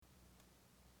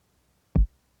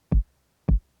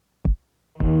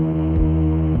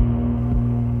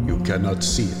cannot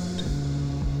see it.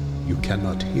 You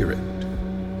cannot hear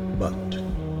it. But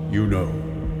you know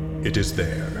it is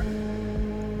there,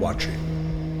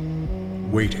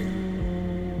 watching,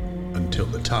 waiting, until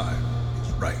the time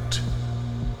is right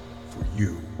for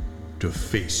you to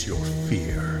face your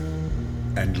fear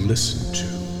and listen to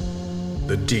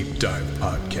the Deep Dive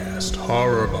Podcast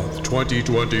Horror Month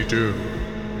 2022.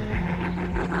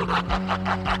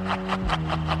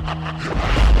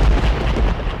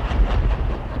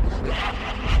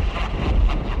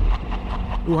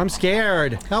 Ooh, I'm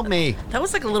scared. Help me. That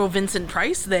was like a little Vincent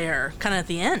Price there, kind of at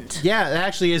the end. Yeah, it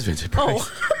actually is Vincent Price.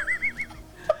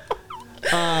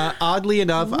 Oh. Oddly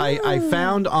enough, I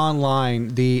found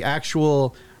online the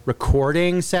actual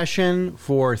recording session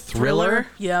for Thriller.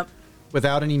 Yep.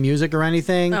 Without any music or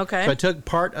anything. Okay. So I took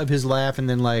part of his laugh and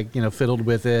then, fiddled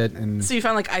with it. And So you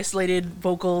found like isolated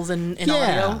vocals and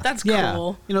audio? That's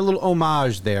cool. Yeah. A little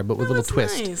homage there, but with a little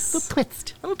twist. Nice.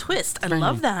 Little twist. I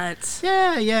love that.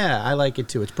 Yeah. I like it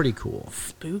too. It's pretty cool.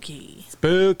 Spooky.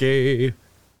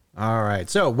 All right.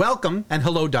 So welcome and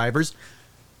hello, divers.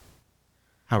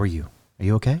 How are you? Are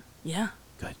you okay? Yeah.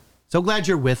 Good. So glad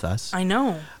you're with us. I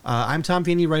know. I'm Tom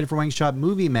Feeney, writer for Wang Shop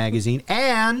Movie Magazine,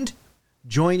 and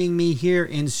joining me here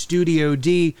in Studio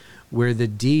D, where the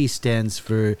D stands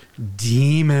for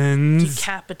demons.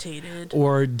 Decapitated.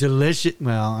 Or delicious.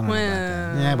 Well, I don't know about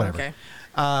that. Yeah, whatever.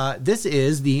 Okay. This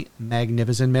is the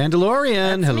Magnificent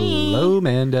Mandalorian. That's Hello, me.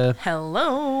 Amanda.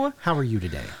 Hello. How are you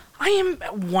today? I am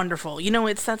wonderful. You know,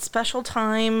 it's that special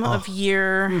time of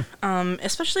year,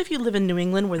 especially if you live in New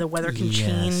England where the weather can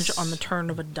change on the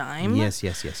turn of a dime. Yes.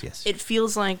 It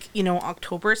feels like,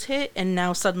 October's hit and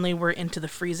now suddenly we're into the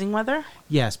freezing weather.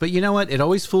 Yes, but you know what? It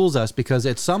always fools us because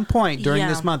at some point during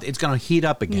this month, it's going to heat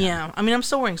up again. Yeah. I mean, I'm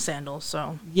still wearing sandals,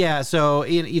 so. Yeah, so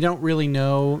you don't really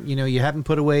know. You haven't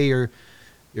put away your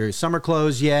summer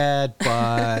clothes yet,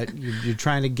 but you're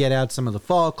trying to get out some of the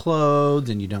fall clothes,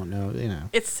 and you don't know,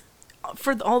 It's,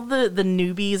 for all the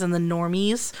newbies and the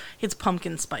normies, it's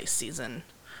pumpkin spice season.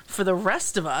 For the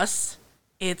rest of us,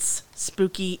 it's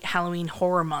spooky Halloween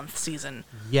horror month season.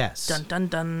 Yes. Dun, dun,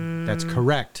 dun. That's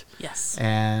correct. Yes.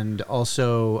 And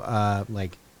also,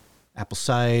 like apple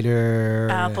cider.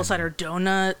 Apple cider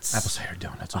donuts. Apple cider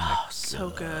donuts. Oh, so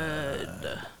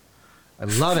good. I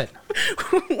love it.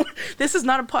 This is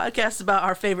not a podcast about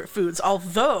our favorite foods,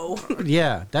 although...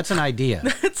 Yeah, that's an idea.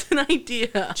 That's an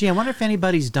idea. Gee, I wonder if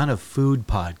anybody's done a food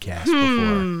podcast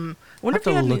before. Wonder I'll have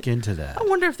to look into that. I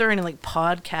wonder if there are any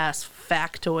podcast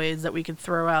factoids that we could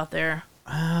throw out there.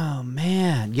 Oh,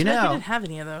 man. I didn't have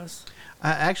any of those.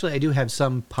 Actually, I do have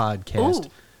some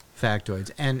podcast factoids.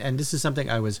 And this is something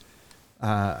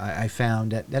I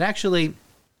found that actually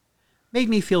made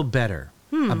me feel better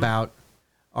about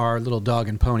our little dog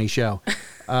and pony show.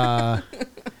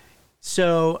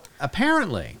 So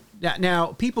apparently,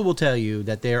 now people will tell you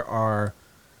that there are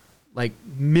like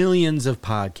millions of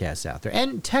podcasts out there.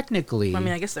 And technically... I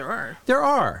mean, I guess there are. There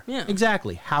are. Yeah.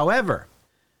 Exactly. However,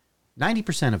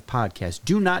 90% of podcasts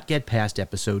do not get past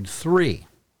episode 3.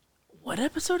 What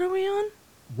episode are we on?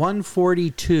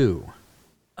 142.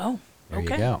 Oh, There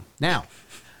okay. you go. Now,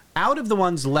 out of the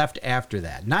ones left after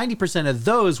that, 90% of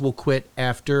those will quit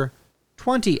after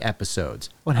 20 episodes.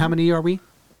 And how many are we?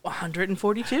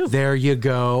 142. There you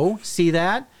go. See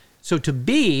that? So to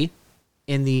be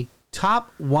in the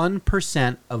top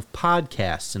 1% of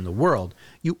podcasts in the world,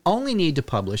 you only need to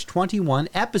publish 21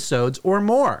 episodes or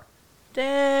more.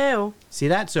 Deo. See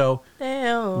that? So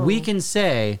we can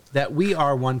say that we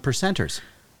are 1%ers.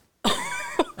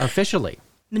 Officially.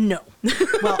 No.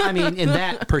 Well, I mean, in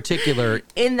that particular...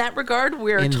 In that regard,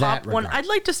 we're In top that one. regard. I'd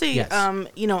like to say, Yes.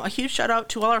 a huge shout out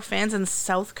to all our fans in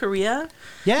South Korea.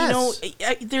 Yes.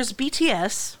 There's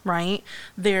BTS, right?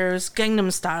 There's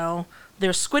Gangnam Style.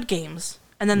 There's Squid Games.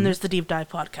 And then there's the Deep Dive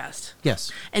Podcast.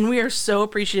 Yes. And we are so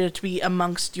appreciative to be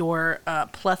amongst your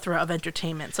plethora of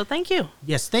entertainment. So thank you.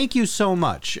 Yes, thank you so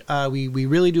much. We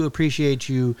really do appreciate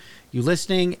you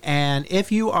listening. And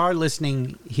if you are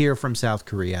listening here from South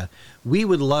Korea, we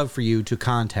would love for you to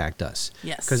contact us.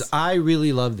 Yes. Because I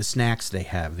really love the snacks they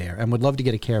have there and would love to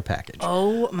get a care package.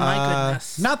 Oh, my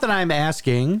goodness. Not that I'm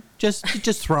asking, just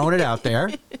throwing it out there.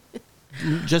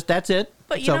 Just that's it.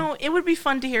 But, it would be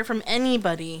fun to hear from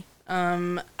anybody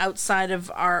outside of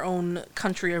our own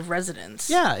country of residence.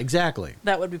 Yeah, exactly.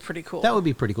 That would be pretty cool. That would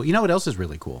be pretty cool. You know what else is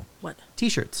really cool? What?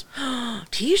 T-shirts.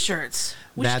 T-shirts.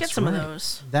 We should get some of right.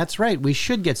 those. That's right. We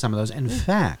should get some of those. In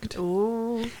fact,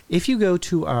 if you go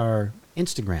to our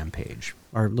Instagram page,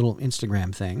 our little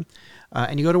Instagram thing,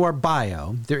 and you go to our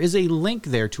bio, there is a link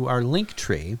there to our link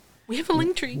tree. We have a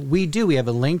link tree. We do. We have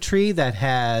a link tree that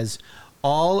has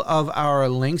all of our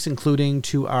links, including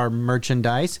to our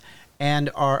merchandise and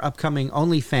our upcoming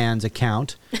OnlyFans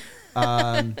account.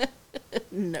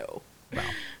 No.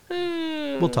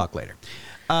 Well, we'll talk later.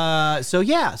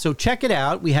 So check it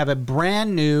out. We have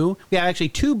actually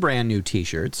 2 brand new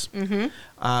t-shirts.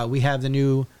 We have the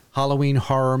new Halloween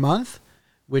Horror Month,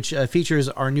 which features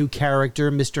our new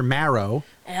character, Mr. Marrow.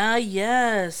 Ah,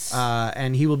 yes.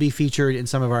 And he will be featured in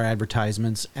some of our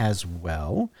advertisements as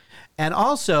well. And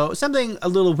also, something a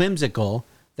little whimsical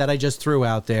that I just threw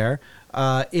out there.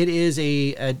 It is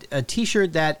a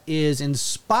t-shirt that is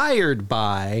inspired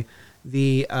by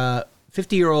the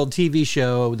 50-year-old TV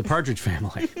show, The Partridge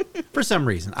Family. For some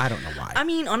reason. I don't know why. I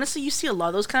mean, honestly, you see a lot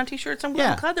of those kind of t-shirts. I'm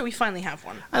glad that we finally have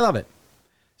one. I love it.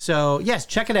 So, yes,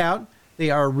 check it out. They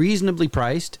are reasonably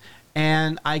priced,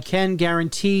 and I can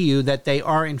guarantee you that they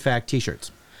are, in fact,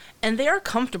 t-shirts. And they are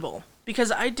comfortable,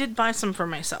 because I did buy some for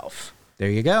myself. There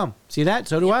you go. See that?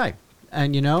 So do I.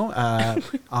 And,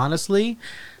 honestly,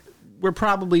 we're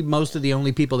probably most of the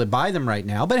only people that buy them right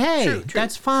now. But, hey, True.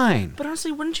 That's fine. But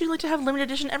honestly, wouldn't you like to have limited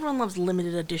edition? Everyone loves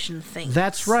limited edition things.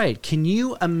 That's right. Can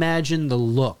you imagine the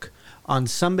look on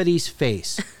somebody's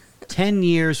face 10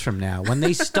 years from now when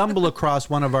they stumble across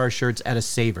one of our shirts at a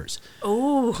Savers?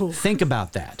 Oh. Think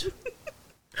about that.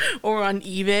 Or on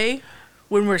eBay,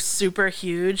 when we're super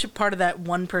huge, part of that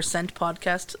 1%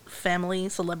 podcast family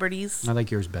celebrities. I like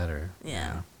yours better.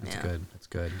 Yeah. That's good. That's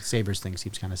good. Savers thing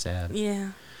seems kind of sad.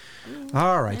 Yeah.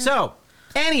 All right. So,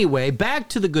 anyway, back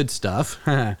to the good stuff.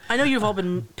 I know you've all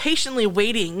been patiently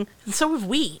waiting, and so have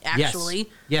we, actually.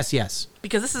 Yes.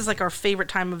 Because this is like our favorite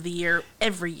time of the year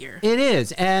every year. It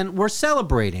is. And we're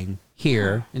celebrating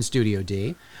here in Studio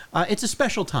D. It's a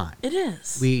special time. It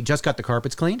is. We just got the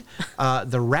carpets cleaned.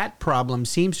 The rat problem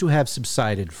seems to have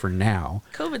subsided for now.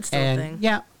 COVID's still a thing.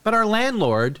 Yeah, but our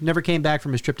landlord never came back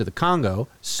from his trip to the Congo,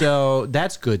 so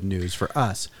that's good news for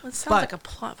us. Well, it sounds like a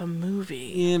plot of a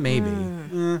movie. Yeah,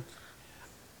 maybe.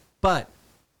 But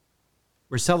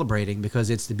we're celebrating because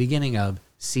it's the beginning of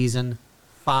season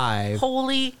 5.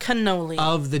 Holy cannoli.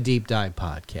 Of the Deep Dive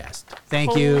podcast.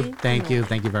 Thank you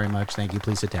very much. Thank you.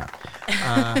 Please sit down.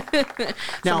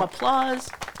 Some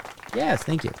applause. Yes,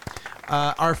 thank you.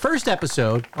 Our first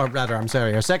episode, or rather, I'm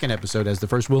sorry, our second episode, as the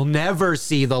first will never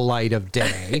see the light of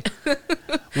day,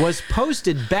 was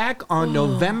posted back on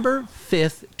November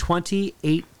 5th,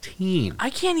 2018.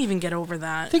 I can't even get over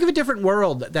that. Think of a different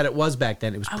world that it was back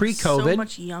then. It was pre-COVID. So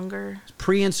much younger.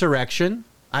 Pre-insurrection.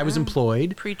 I was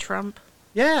employed. Pre-Trump.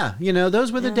 Yeah,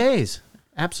 those were the days.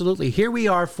 Absolutely. Here we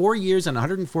are 4 years and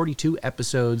 142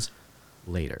 episodes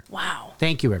later. Wow.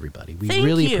 Thank you, everybody. We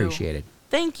really appreciate it.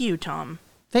 Thank you, Tom.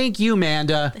 Thank you,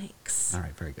 Manda. Thanks. All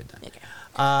right, very good then. Okay.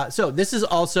 So this is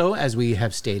also, as we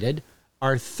have stated,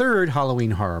 our 3rd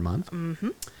Halloween Horror Month. Mm-hmm.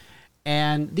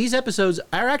 And these episodes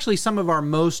are actually some of our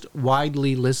most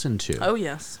widely listened to. Oh,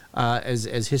 yes.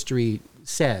 As history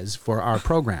says for our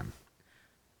program.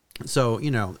 So,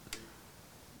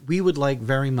 we would like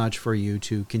very much for you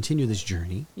to continue this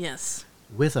journey. Yes.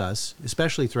 With us,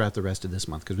 especially throughout the rest of this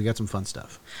month, because we got some fun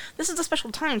stuff. This is a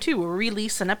special time, too. We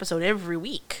release an episode every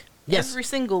week. Yes. Every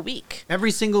single week. Every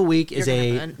single week is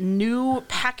a new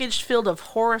package filled of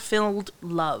horror-filled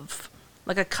love.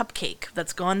 Like a cupcake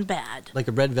that's gone bad. Like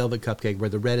a red velvet cupcake where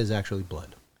the red is actually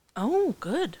blood. Oh,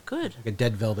 good. Like a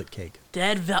dead velvet cake.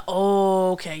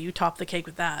 Oh, okay. You top the cake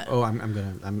with that. Oh,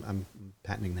 I'm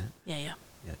patenting that. Yeah.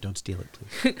 Yeah, don't steal it,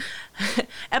 please.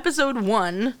 Episode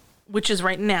 1, which is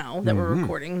right now that we're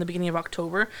recording, the beginning of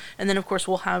October, and then of course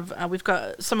we'll have we've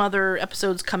got some other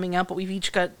episodes coming up, but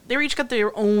they're each got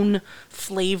their own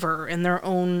flavor and their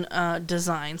own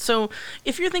design. So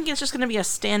if you're thinking it's just going to be a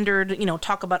standard,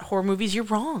 talk about horror movies, you're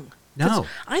wrong. No,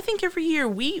 I think every year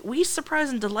we surprise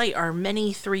and delight our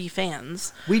many 3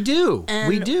 fans. We do, and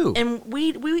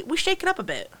we shake it up a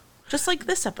bit, just like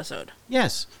this episode.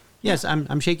 Yes. Yes,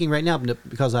 I'm shaking right now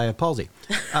because I have palsy.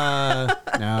 No,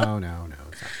 it's not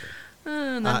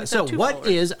true. So what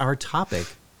is our topic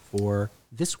for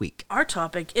this week? Our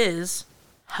topic is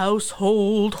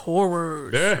household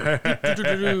horrors.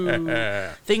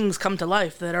 Things come to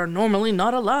life that are normally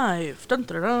not alive. Dun,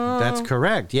 dun, dun. That's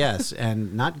correct, yes,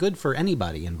 and not good for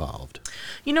anybody involved.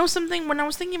 Something, when I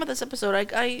was thinking about this episode,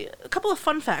 a couple of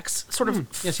fun facts sort of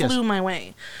flew my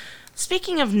way.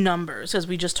 Speaking of numbers, as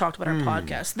we just talked about our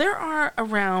podcast, there are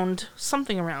around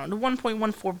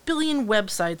 1.14 billion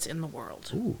websites in the world.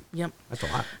 Ooh, yep. That's a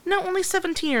lot. Now, only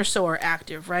 17 or so are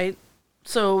active, right?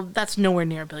 So that's nowhere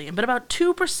near a billion. But about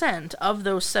 2% of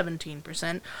those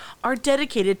 17% are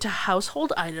dedicated to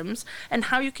household items and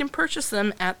how you can purchase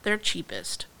them at their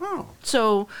cheapest. Oh.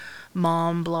 So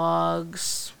more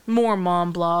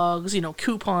mom blogs,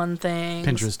 coupon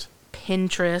things.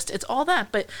 Pinterest. It's all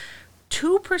that. But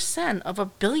 2% of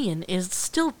 1 billion is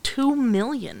still 2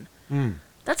 million.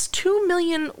 That's 2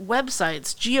 million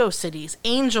websites, GeoCities,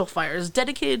 Angel Fires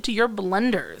dedicated to your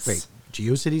blenders. Wait,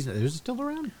 GeoCities, those are still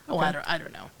around? Oh, I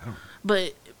don't know.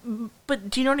 But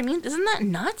do you know what I mean? Isn't that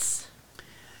nuts?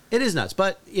 It is nuts,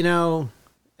 but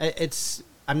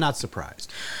I'm not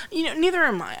surprised. Neither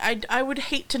am I. I would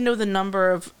hate to know the number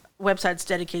of websites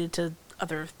dedicated to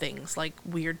other things like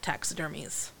weird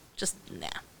taxidermies. Just nah.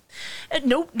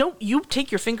 Nope. You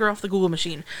take your finger off the Google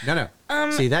machine. No.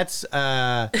 See, that's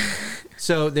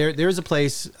so there's a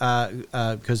place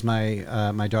because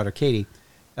my daughter Katie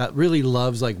really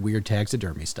loves like weird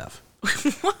taxidermy stuff.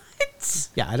 What?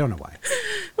 Yeah, I don't know why.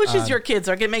 Well, she's your kid,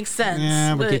 so it makes sense.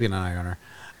 Yeah, we're keeping an eye on her.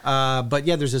 But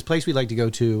yeah, there's this place we like to go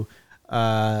to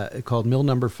called Mill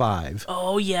Number 5.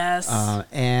 Oh yes.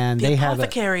 And the they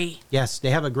apothecary.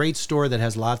 they have a great store that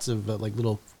has lots of like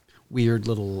little weird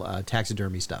little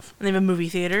taxidermy stuff. And they have a movie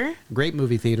theater. Great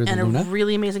movie theater, the and Luna. a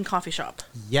really amazing coffee shop.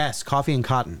 Yes, coffee and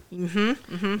cotton. And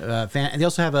they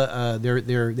also have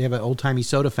they have an old timey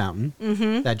soda fountain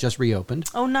that just reopened.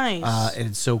 Oh, nice. And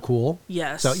it's so cool.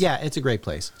 Yes. So yeah, it's a great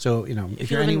place. So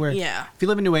if you're anywhere, if you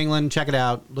live in New England, check it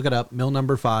out. Look it up. Mill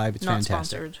Number 5. It's Not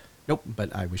fantastic. sponsored. Nope,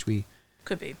 but I wish we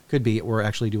could be, or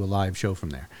actually do a live show from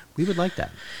there. We would like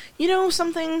that.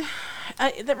 Something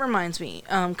that reminds me,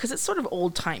 because it's sort of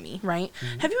old timey, right?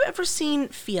 Have you ever seen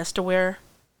Fiesta ware?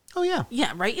 Oh yeah.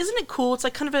 Yeah, right? Isn't it cool? It's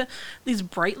like kind of these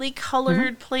brightly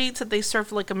colored plates that they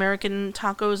serve like American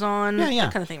tacos on. Yeah.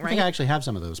 That kind of thing, right? I think I actually have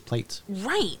some of those plates.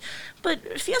 Right.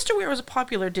 But Fiesta ware was a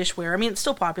popular dishware. I mean, it's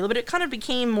still popular, but it kind of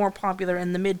became more popular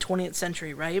in the mid-20th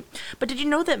century, right? But did you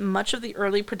know that much of the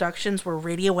early productions were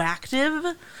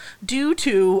radioactive due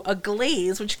to a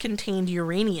glaze which contained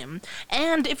uranium?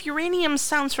 And if uranium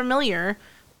sounds familiar,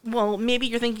 well, maybe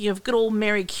you're thinking of good old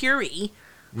Mary Curie,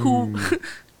 who...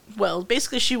 Well,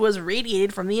 basically, she was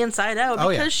radiated from the inside out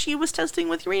because she was testing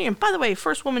with uranium. By the way,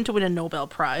 first woman to win a Nobel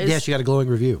Prize. Yeah, she got a glowing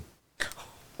review.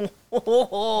 That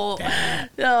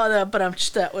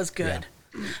was good.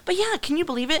 Yeah. But yeah, can you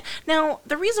believe it? Now,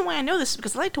 the reason why I know this is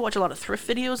because I like to watch a lot of thrift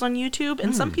videos on YouTube,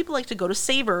 and some people like to go to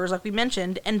Savers, like we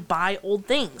mentioned, and buy old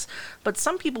things. But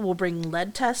some people will bring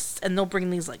lead tests, and they'll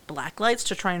bring these like black lights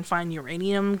to try and find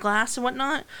uranium glass and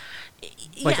whatnot.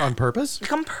 Like on purpose?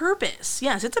 Like on purpose,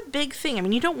 yes. It's a big thing. I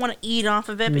mean, you don't want to eat off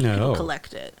of it, but you can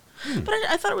collect it. But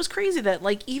I thought it was crazy that,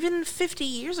 like, even 50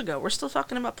 years ago, we're still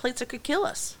talking about plates that could kill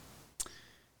us.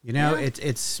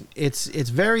 It's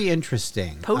very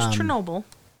interesting. Post Chernobyl.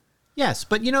 Yes,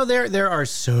 but there are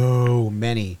so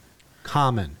many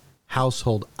common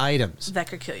household items that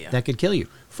could kill you.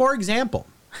 For example,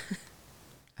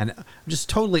 and I'm just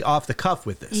totally off the cuff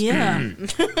with this. Yeah,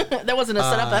 that wasn't a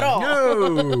setup at all.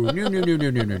 No.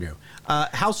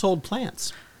 Household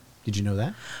plants. Did you know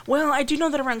that? Well, I do know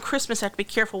that around Christmas I have to be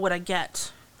careful what I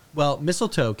get. Well,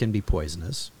 mistletoe can be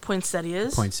poisonous.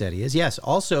 Poinsettias, yes.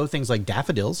 Also, things like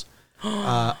daffodils,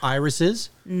 irises.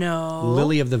 No.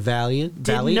 Lily of the Valley.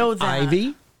 Didn't know that.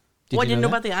 Ivy. I didn't know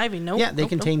about the ivy. No. Yeah, they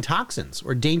contain toxins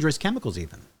or dangerous chemicals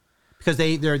even. Because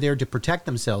they're there to protect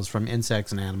themselves from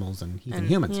insects and animals and even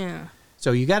humans. Yeah.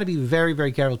 So you got to be very,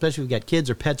 very careful, especially if you've got kids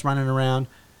or pets running around.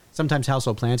 Sometimes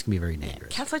household plants can be very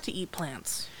dangerous. Cats like to eat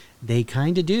plants. They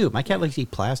kind of do. My cat likes to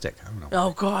eat plastic. I don't know. Oh,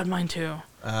 God, mine too.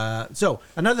 So,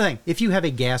 another thing. If you have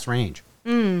a gas range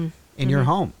in your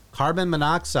home, carbon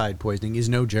monoxide poisoning is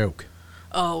no joke.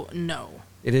 Oh, no.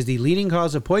 It is the leading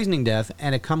cause of poisoning death,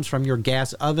 and it comes from your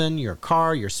gas oven, your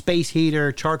car, your space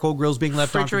heater, charcoal grills being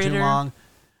left on for too long.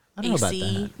 I don't know about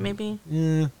that. Maybe?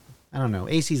 Yeah, I don't know.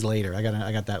 AC's later. I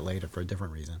got that later for a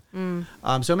different reason.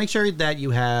 So make sure that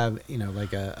you have,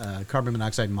 like a carbon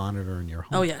monoxide monitor in your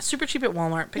home. Oh, yeah. Super cheap at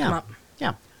Walmart. Pick them up.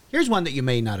 Yeah. Here's one that you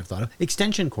may not have thought of.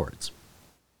 Extension cords.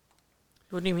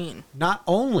 What do you mean? Not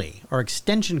only are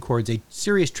extension cords a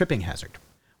serious tripping hazard,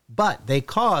 but they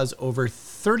cause over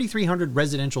 3,300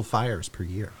 residential fires per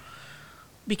year.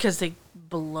 Because they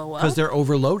blow up? Because they're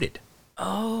overloaded.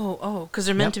 Oh, because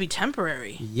they're meant to be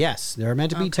temporary. Yes, they're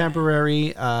meant to be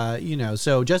temporary,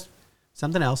 so just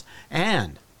something else.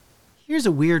 And here's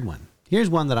a weird one. Here's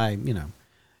one that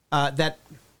that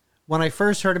when I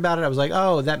first heard about it, I was like,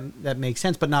 oh, that makes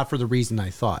sense, but not for the reason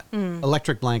I thought.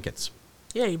 Electric blankets.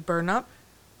 Yeah, you burn up.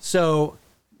 So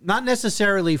not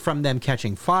necessarily from them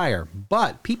catching fire,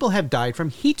 but people have died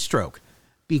from heat stroke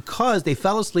because they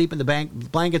fell asleep and the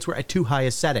blankets were at too high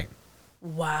a setting.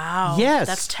 Wow. Yes.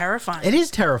 That's terrifying. It is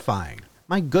terrifying.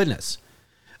 My goodness.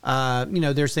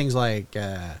 There's things like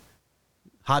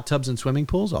hot tubs and swimming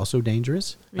pools, also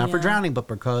dangerous. Not for drowning, but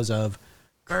because of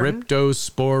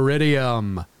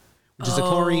cryptosporidium, which is a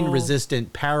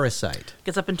chlorine-resistant parasite.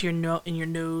 Gets up into your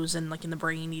nose and like in the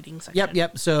brain-eating section.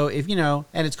 Yep. So if and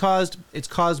it's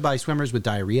caused by swimmers with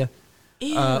diarrhea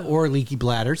or leaky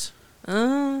bladders.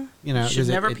 Should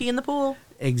never pee in the pool.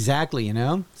 Exactly.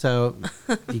 So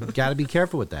you got to be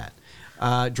careful with that.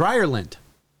 Dryer lint.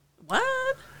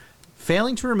 What?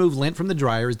 Failing to remove lint from the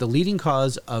dryer is the leading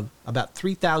cause of about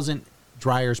 3,000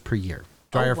 dryers per year.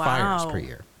 Fires per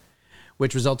year,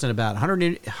 which results in about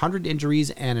 100 injuries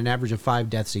and an average of 5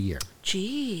 deaths a year.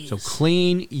 Jeez. So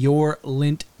clean your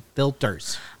lint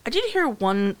filters. I did hear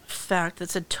one fact that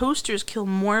said toasters kill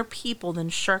more people than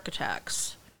shark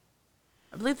attacks.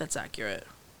 I believe that's accurate.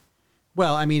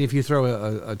 Well, I mean, if you throw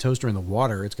a toaster in the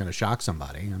water, it's going to shock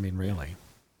somebody. I mean, really.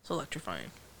 It's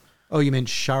electrifying. Oh, you meant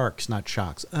sharks, not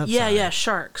shocks. Oh, yeah,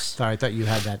 sharks. Sorry, I thought you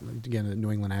had that, again, the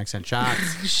New England accent.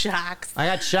 Sharks. Sharks. I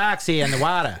got sharks here in the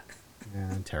water.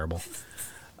 Yeah, terrible.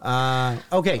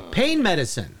 Okay, pain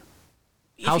medicine.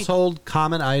 Household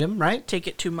common item, right? Take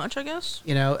it too much, I guess.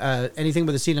 Anything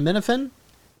with acetaminophen.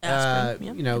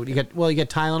 Aspirin. You get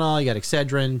Tylenol, you got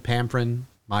Excedrin, Pamprin,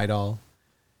 Midol,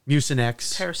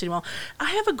 Mucinex. Paracetamol. I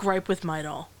have a gripe with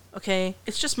Midol. Okay,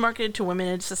 it's just marketed to women.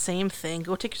 It's the same thing.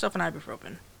 Go take yourself an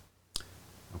ibuprofen.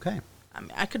 Okay. I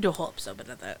mean, I could do a whole episode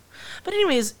about that. But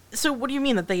anyways, so what do you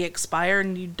mean that they expire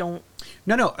and you don't?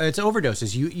 No, it's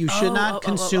overdoses. You should not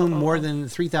consume more than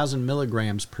 3,000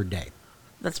 milligrams per day.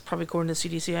 That's probably according to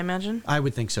CDC, I imagine. I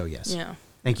would think so. Yes. Yeah.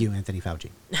 Thank you, Anthony Fauci.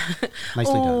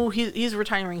 Nicely done. Oh, he's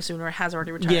retiring soon, or has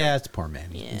already retired. Yeah, it's a poor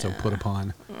man. He's been so put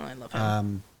upon. Oh, I love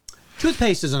him.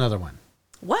 Toothpaste is another one.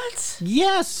 What?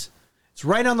 Yes. It's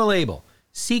right on the label.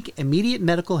 Seek immediate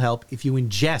medical help if you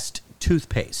ingest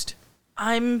toothpaste.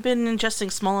 I've been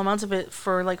ingesting small amounts of it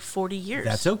for like 40 years.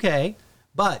 That's okay.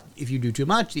 But if you do too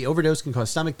much, the overdose can cause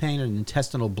stomach pain and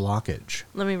intestinal blockage.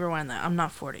 Let me rewind that. I'm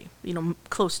not 40.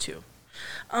 Close to.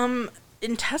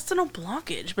 Intestinal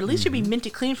blockage, but at least you'd be minty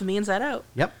clean from the inside out.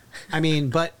 Yep. I mean,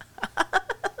 but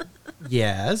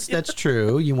yes, that's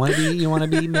true. You want to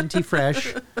be minty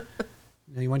fresh.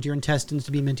 You want your intestines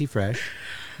to be minty fresh.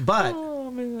 But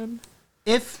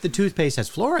if the toothpaste has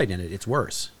fluoride in it, it's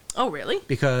worse. Oh, really?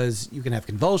 Because you can have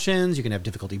convulsions, you can have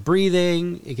difficulty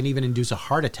breathing, it can even induce a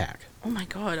heart attack. Oh my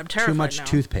God, I'm terrified. Too much now.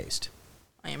 Toothpaste.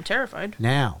 I am terrified.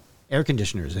 Now, air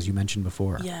conditioners, as you mentioned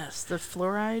before. Yes, the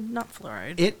fluoride, not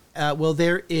fluoride.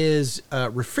 There is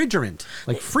refrigerant,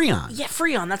 like Freon. Yeah,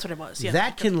 Freon, that's what it was. Yeah.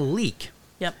 That can leak.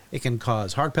 Yep. It can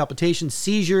cause heart palpitations,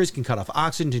 seizures, can cut off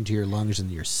oxygen into your lungs and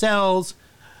your cells.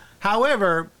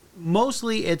 However,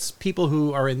 mostly it's people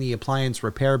who are in the appliance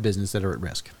repair business that are at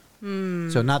risk.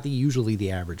 So not usually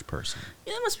the average person.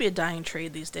 Yeah, that must be a dying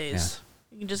trade these days.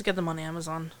 Yeah. You can just get them on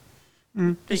Amazon.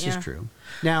 This is true.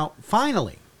 Now,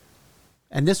 finally,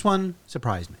 and this one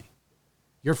surprised me,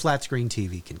 your flat screen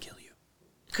TV can kill you.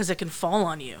 Because it can fall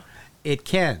on you. It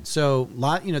can. So,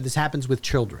 this happens with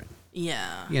children.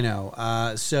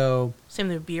 Yeah. So... Same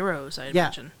with bureaus, I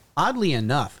imagine. Oddly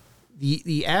enough,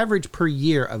 the average per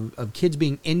year of kids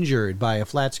being injured by a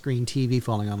flat screen TV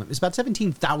falling on them is about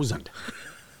 17,000.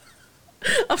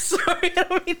 I'm sorry, I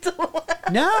don't mean to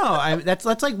laugh. No, that's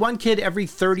like one kid every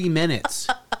 30 minutes.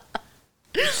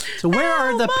 So where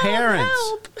are the parents?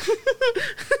 Help.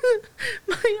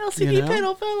 My LCD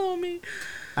panel fell on me.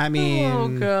 I mean, oh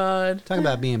God, talk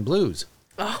about being blues.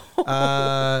 Oh,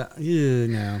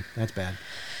 no, that's bad.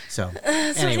 So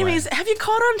anyways, have you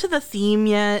caught on to the theme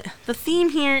yet? The theme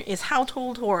here is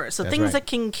household horror. So that's things right. that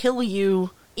can kill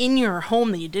you in your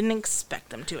home that you didn't expect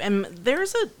them to. And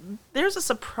there's a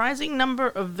surprising number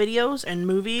of videos and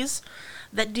movies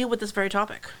that deal with this very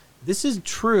topic. This is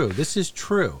true.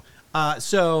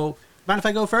 So, mind if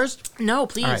I go first? No,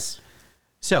 please. All right.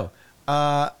 So,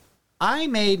 I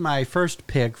made my first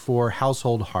pick for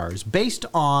household horrors based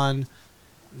on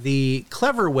the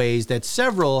clever ways that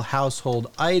several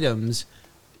household items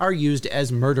are used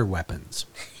as murder weapons.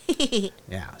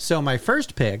 Yeah. So, my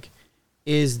first pick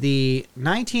is the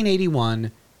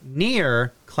 1981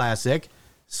 near classic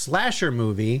slasher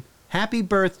movie, Happy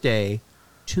Birthday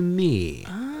to Me.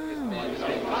 Hi,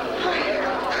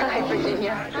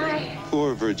 Virginia. Hi.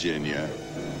 Poor Virginia.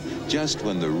 Just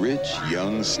when the rich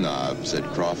young snobs at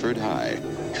Crawford High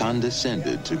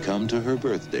condescended to come to her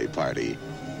birthday party,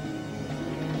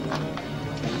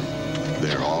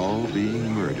 they're all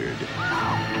being murdered.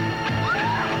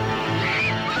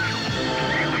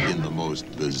 In the most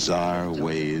bizarre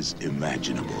ways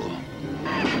imaginable.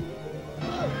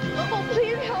 Oh,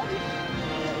 please help me.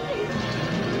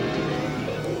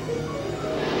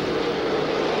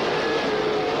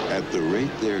 At the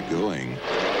rate they're going,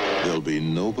 there'll be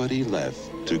nobody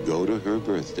left to go to her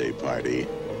birthday party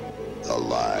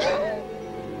alive.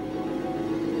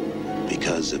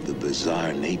 Because of the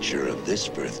bizarre nature of this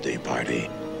birthday party,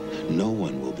 no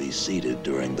one will be seated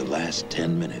during the last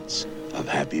 10 minutes of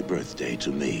Happy Birthday to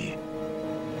Me.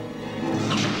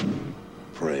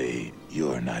 Pray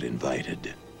you're not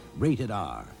invited. Rated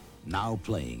R. Now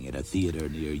playing at a theater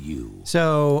near you.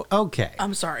 So, okay.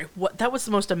 I'm sorry. What? That was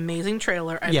the most amazing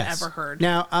trailer I've ever heard.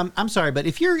 Now, I'm sorry, but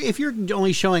if you're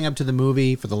only showing up to the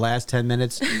movie for the last 10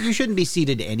 minutes, you shouldn't be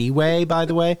seated anyway, by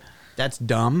the way. That's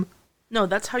dumb. No,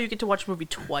 that's how you get to watch a movie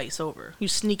twice over. You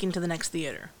sneak into the next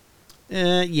theater.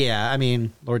 Yeah, I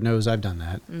mean, Lord knows I've done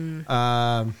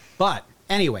that. But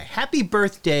anyway, happy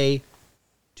birthday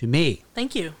to me.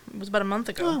 Thank you. It was about a month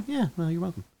ago. Oh, yeah. Well, you're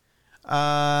welcome.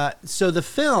 So the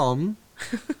film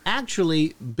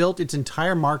actually built its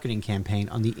entire marketing campaign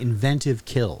on the inventive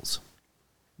kills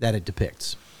that it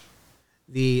depicts.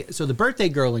 So the birthday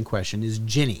girl in question is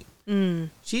Ginny.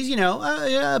 She's,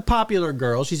 a popular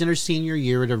girl. She's in her senior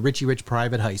year at a Richie Rich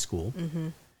private high school. Mm-hmm.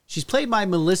 She's played by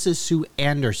Melissa Sue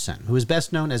Anderson, who is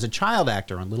best known as a child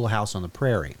actor on Little House on the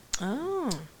Prairie. Oh.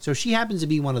 So she happens to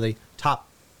be one of the top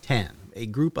 10, a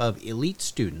group of elite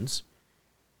students.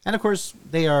 And, of course,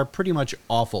 they are pretty much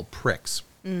awful pricks.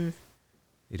 They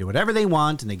do whatever they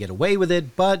want, and they get away with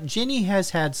it. But Ginny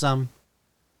has had some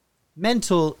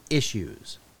mental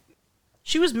issues.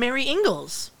 She was Mary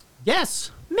Ingalls.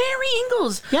 Yes. Mary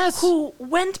Ingalls. Yes. Who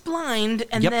went blind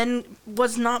and Yep. then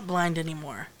was not blind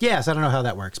anymore. Yes, I don't know how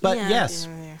that works. But, Yeah, yes.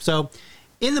 yeah. So,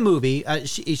 in the movie,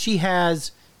 she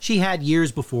had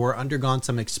years before undergone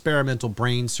some experimental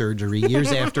brain surgery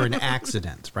years after an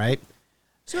accident, right?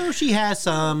 So she has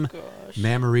some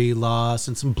memory loss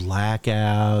and some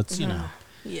blackouts,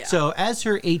 Yeah. So as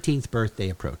her 18th birthday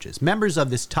approaches, members of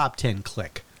this top 10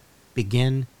 clique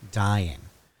begin dying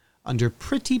under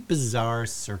pretty bizarre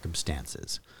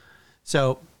circumstances.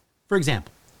 So, for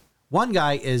example, one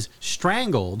guy is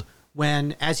strangled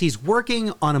as he's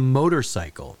working on a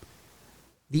motorcycle,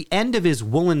 the end of his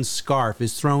woolen scarf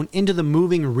is thrown into the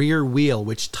moving rear wheel,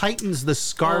 which tightens the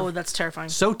scarf Oh, that's terrifying.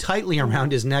 so tightly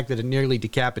around his neck that it nearly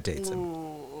decapitates him.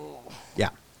 Yeah.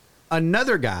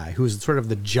 Another guy who's sort of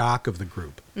the jock of the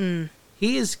group,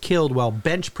 he is killed while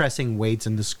bench pressing weights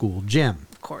in the school gym.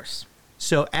 Of course.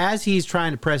 So as he's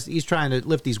trying to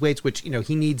lift these weights, which,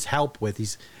 he needs help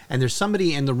with, and there's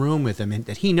somebody in the room with him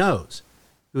that he knows.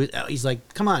 He's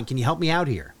like, come on, can you help me out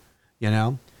here?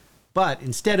 But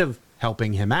instead of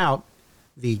helping him out,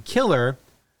 the killer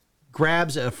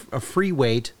grabs a free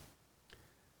weight,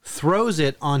 throws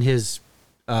it on his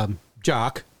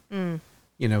jock,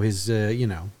 his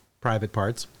private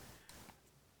parts,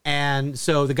 and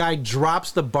so the guy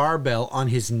drops the barbell on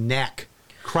his neck,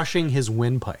 crushing his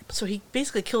windpipe. So he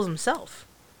basically kills himself.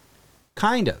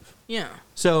 Kind of. Yeah.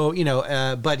 So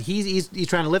but he's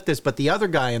trying to lift this, but the other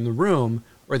guy in the room,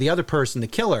 or the other person, the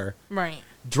killer, Right.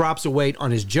 drops a weight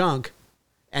on his junk.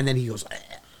 And then he goes,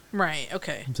 Right.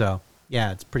 Okay. so,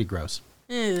 yeah, it's pretty gross.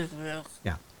 Ugh.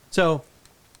 Yeah. So,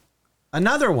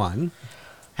 another one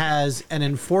has an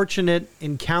unfortunate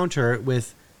encounter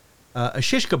with a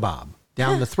shish kebab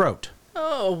down the throat.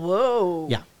 Oh, whoa.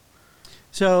 Yeah.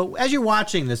 So, as you're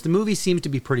watching this, the movie seems to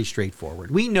be pretty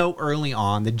straightforward. We know early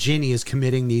on that Ginny is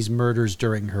committing these murders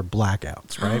during her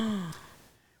blackouts, right?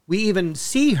 We even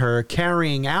see her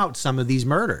carrying out some of these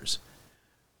murders.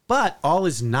 But all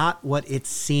is not what it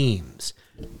seems.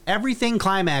 Everything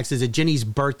climaxes at Ginny's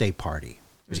birthday party.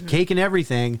 There's a cake and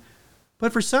everything,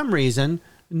 but for some reason,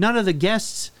 none of the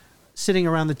guests sitting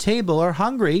around the table are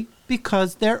hungry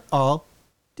because they're all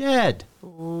dead.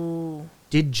 Ooh.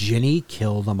 Did Ginny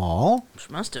kill them all?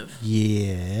 She must have.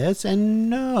 Yes and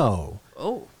no.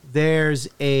 Oh. There's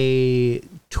a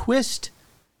twist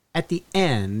at the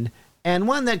end, and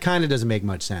one that kind of doesn't make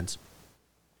much sense.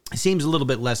 It seems a little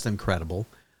bit less than credible.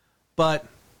 But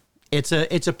it's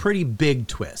a pretty big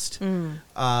twist.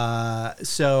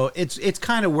 So it's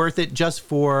kind of worth it just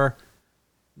for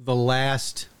those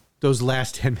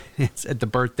last 10 minutes at the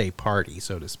birthday party,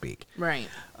 so to speak. Right.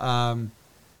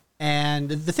 And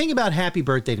the thing about Happy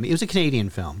Birthday to Me, it was a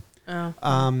Canadian film.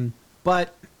 Oh.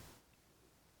 But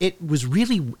it was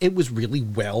really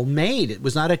well made. It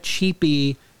was not a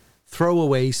cheapy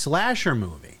throwaway slasher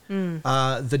movie.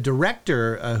 The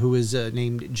director, who is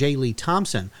named J. Lee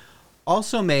Thompson,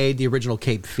 also made the original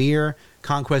Cape Fear,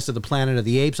 Conquest of the Planet of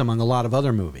the Apes, among a lot of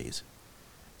other movies.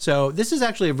 So this is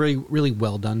actually a very, really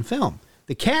well done film.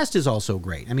 The cast is also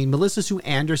great. I mean, Melissa Sue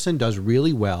Anderson does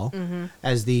really well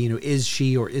as the is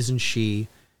she or isn't she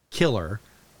killer,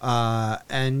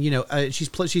 and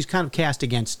she's kind of cast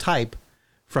against type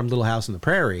from Little House on the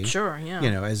Prairie. Sure, yeah.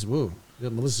 As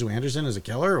Melissa Sue Anderson as a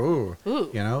killer. Ooh.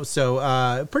 Ooh.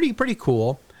 So pretty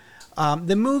cool.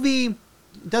 The movie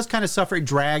does kind of suffer. It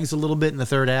drags a little bit in the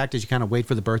third act as you kind of wait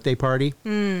for the birthday party.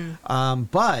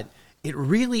 But it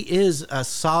really is a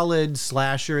solid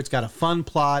slasher. It's got a fun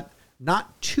plot,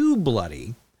 not too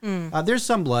bloody. There's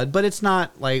some blood, but it's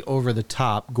not like over the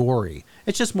top gory.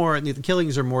 It's just more, the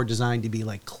killings are more designed to be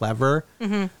like clever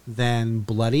than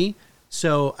bloody.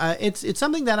 So it's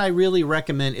something that I really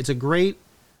recommend. It's a great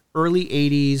early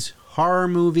 80s horror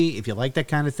movie. If you like that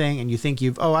kind of thing and you think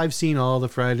I've seen all the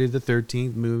Friday the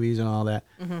 13th movies and all that,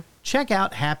 check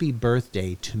out Happy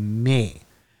Birthday to Me.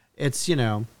 It's,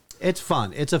 it's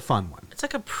fun. It's a fun one. It's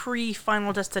like a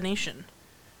pre-Final Destination.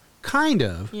 Kind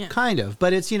of,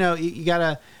 but it's, you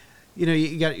got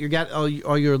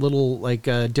all your little like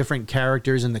different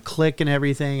characters in the clique and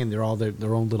everything, and they're all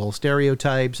their own little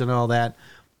stereotypes and all that,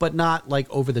 but not like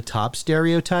over the top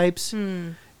stereotypes.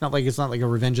 It's not like a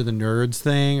Revenge of the Nerds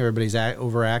thing, or everybody's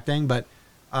overacting, but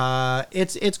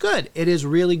it's good. It is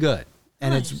really good,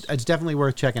 and nice. it's definitely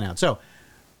worth checking out. So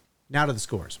now to the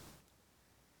scores.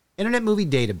 Internet Movie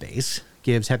Database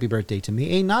gives Happy Birthday to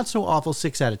Me a not so awful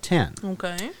 6 out of 10.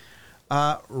 Okay.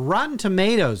 Rotten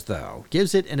Tomatoes, though,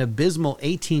 gives it an abysmal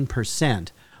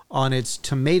 18% on its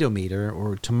tomato meter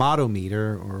or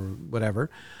whatever.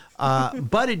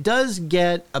 But it does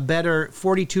get a better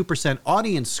 42%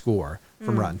 audience score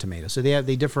from Rotten Tomatoes. So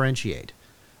they differentiate.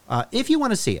 If you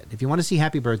want to see it, if you want to see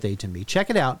Happy Birthday to Me, check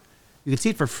it out. You can see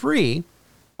it for free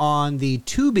on the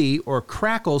Tubi or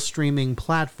Crackle streaming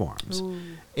platforms. Ooh.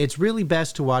 It's really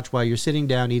best to watch while you're sitting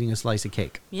down eating a slice of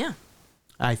cake. Yeah.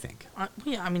 I think.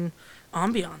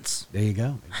 Ambiance. There you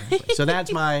go. Exactly. So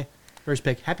that's my first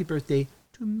pick. Happy Birthday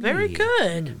to Me. Very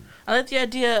good. I like the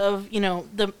idea of,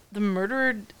 the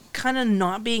murderer kind of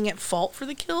not being at fault for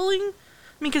the killing. I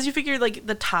mean, because you figure, like,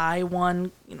 the tie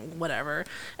one, whatever.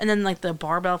 And then, like, the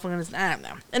barbell one is, I don't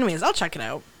know. Anyways, I'll check it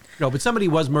out. No, but somebody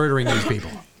was murdering these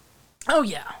people. Oh,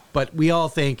 yeah. But we all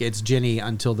think it's Ginny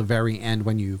until the very end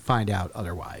when you find out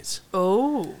otherwise.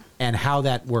 Oh. And how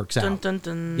that works out. Dun, dun,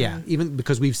 dun. Yeah, even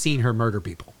because we've seen her murder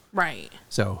people. Right.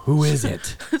 So who is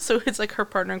it? So it's like her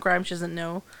partner in crime. She doesn't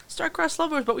know. Star-crossed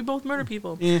lovers, but we both murder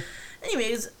people. Yeah.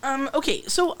 Anyways, okay.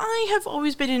 So I have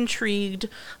always been intrigued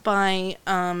by,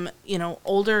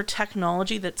 older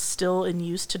technology that's still in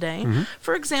use today. Mm-hmm.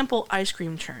 For example, ice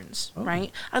cream churns,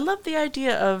 right? I love the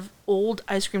idea of old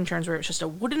ice cream churns where it's just a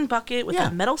wooden bucket with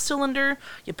a metal cylinder.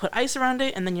 You put ice around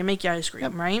it, and then you make your ice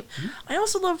cream, right? Mm-hmm. I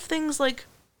also love things like,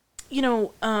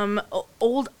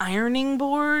 old ironing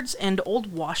boards and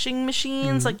old washing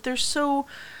machines. Like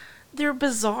they're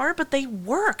bizarre, but they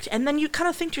worked. And then you kind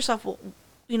of think to yourself, well,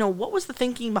 what was the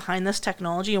thinking behind this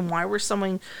technology, and why were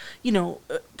someone,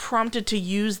 prompted to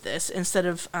use this instead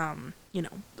of,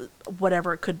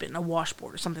 whatever it could have been, a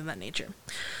washboard or something of that nature.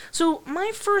 So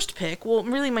my first pick, well,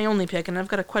 really my only pick, and I've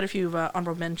got quite a few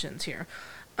honorable mentions here.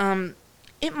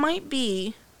 It might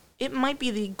be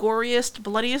the goriest,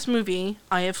 bloodiest movie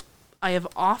I have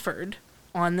offered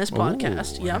on this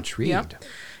podcast. Ooh, intrigued. Yep.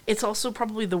 It's also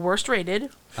probably the worst rated.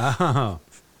 Oh,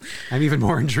 I'm even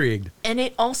more intrigued. And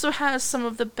it also has some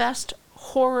of the best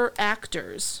horror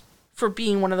actors for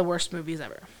being one of the worst movies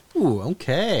ever. Ooh,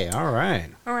 okay. All right.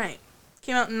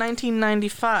 Came out in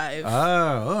 1995.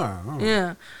 Oh.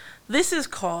 Yeah. This is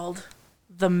called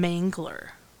The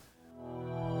Mangler.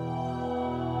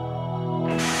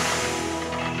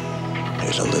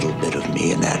 There's a little bit of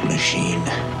me in that machine,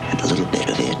 and a little bit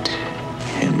of it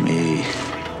in me.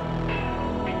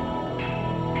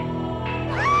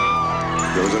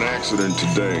 There was an accident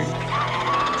today.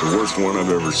 The worst one I've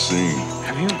ever seen.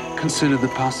 Have you considered the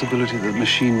possibility that the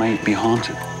machine might be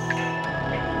haunted?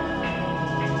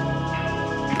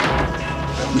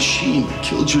 That machine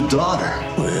killed your daughter.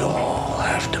 We all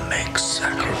have to make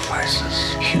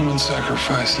sacrifices. Human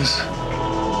sacrifices.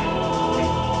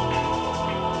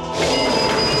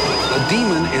 A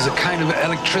demon is a kind of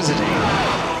electricity.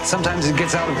 Sometimes it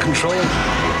gets out of control.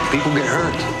 People get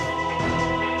hurt.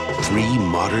 3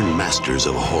 modern masters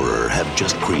of horror have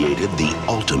just created the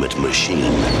ultimate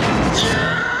machine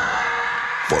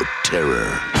for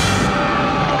terror.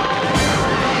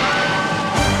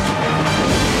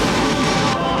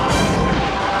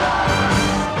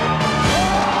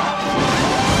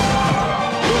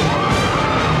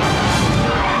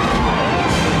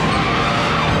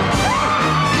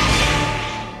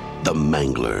 The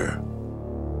Mangler.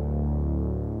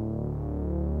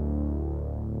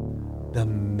 The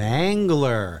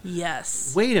Mangler.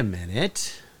 Yes. Wait a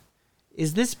minute.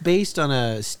 Is this based on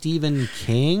a Stephen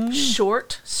King?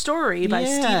 Short story by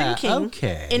Stephen King.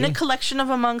 Okay. In a collection of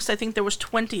amongst, I think there was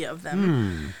 20 of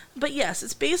them. But yes,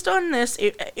 it's based on this.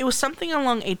 It was something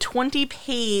along a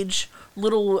 20-page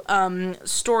little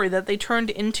story that they turned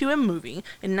into a movie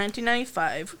in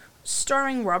 1995,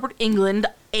 starring Robert Englund,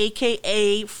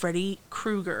 a.k.a. Freddy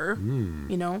Krueger,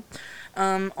 you know.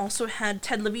 Also had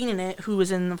Ted Levine in it, who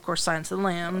was in, of course, Silence of the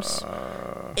Lambs.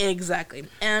 Exactly.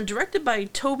 And directed by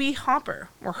Toby Hooper,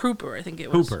 or Hooper, I think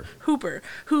it was. Hooper,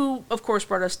 who, of course,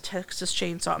 brought us Texas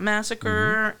Chainsaw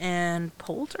Massacre and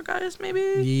Poltergeist,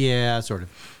 maybe? Yeah, sort of.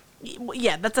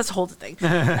 Yeah, that's a whole thing.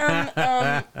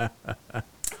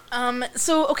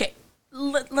 So, okay,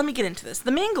 let me get into this.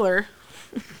 The Mangler...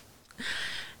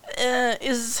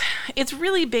 it's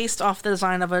really based off the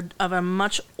design of a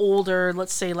much older,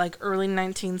 let's say like early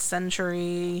 19th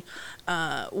century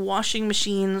washing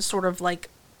machine, sort of like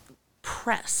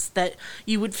press that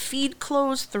you would feed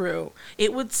clothes through.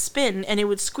 It would spin and it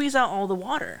would squeeze out all the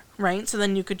water, right? So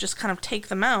then you could just kind of take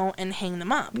them out and hang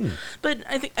them up. But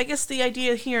I guess the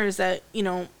idea here is that, you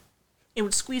know, it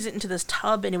would squeeze it into this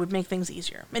tub and it would make things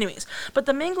easier. Anyways, but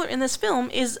the Mangler in this film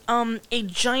is a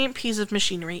giant piece of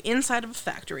machinery inside of a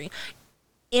factory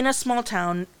in a small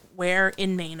town where,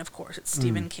 in Maine, of course, it's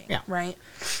Stephen King, right?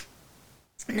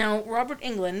 Now, Robert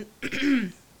Englund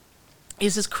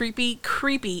is this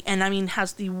creepy, and I mean,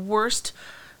 has the worst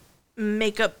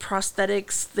makeup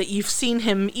prosthetics that you've seen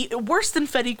him worse than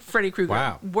Freddy Krueger.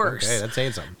 Wow. Worse. Okay, that's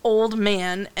saying something. Old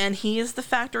man, and he is the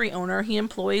factory owner. He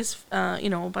employs, a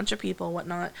bunch of people,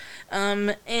 whatnot.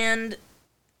 And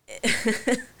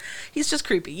he's just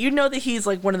creepy. You know that he's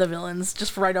like one of the villains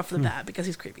just right off the bat because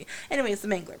he's creepy. Anyways, the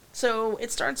Mangler. So it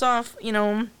starts off,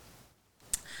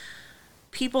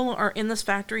 people are in this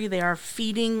factory. They are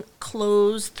feeding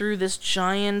clothes through this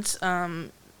giant,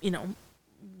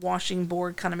 washing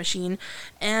board kind of machine,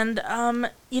 and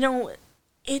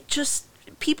it just,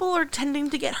 people are tending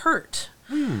to get hurt.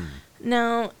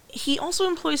 Now he also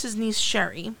employs his niece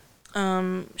Sherry.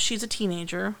 She's a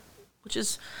teenager, which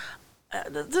is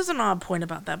there's an odd point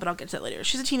about that, but I'll get to that later.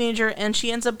 She's a teenager, and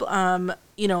she ends up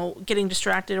getting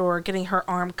distracted or getting her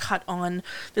arm cut on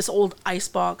this old ice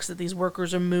box that these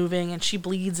workers are moving, and she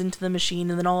bleeds into the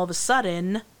machine, and then all of a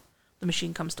sudden the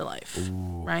machine comes to life.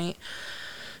 Right.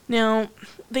 Now,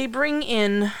 they bring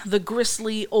in the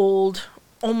grisly, old,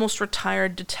 almost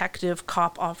retired detective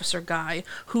cop officer guy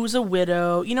who's a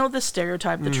widow. You know, the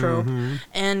stereotype, the trope.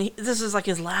 And this is like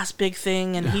his last big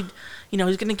thing, and he's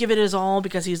going to give it his all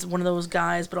because he's one of those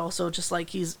guys, but also just like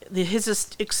his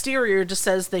exterior just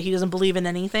says that he doesn't believe in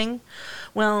anything.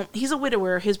 Well, he's a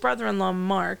widower. His brother-in-law,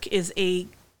 Mark, is again,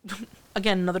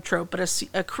 another trope, but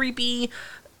a creepy...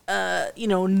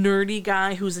 nerdy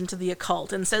guy who's into the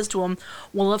occult, and says to him,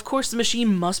 well, of course the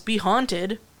machine must be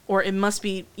haunted, or it must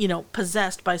be,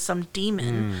 possessed by some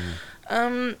demon.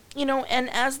 And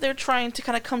as they're trying to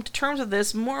kind of come to terms with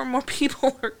this, more and more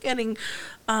people are getting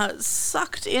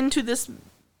sucked into this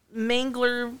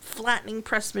Mangler flattening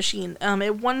press machine.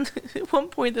 At one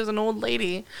point, there's an old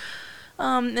lady,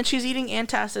 and she's eating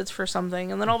antacids for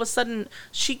something, and then all of a sudden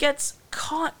she gets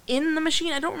caught in the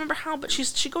machine. I don't remember how, but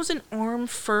she goes in arm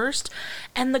first,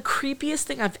 and the creepiest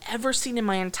thing I've ever seen in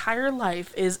my entire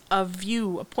life is a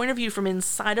point of view from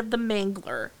inside of the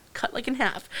Mangler, cut like in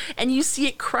half, and you see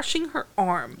it crushing her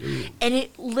arm. And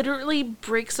it literally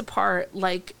breaks apart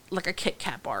like a Kit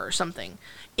Kat bar or something.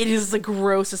 It is the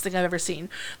grossest thing I've ever seen.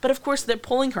 But of course they're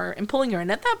pulling her, and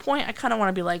at that point I kind of want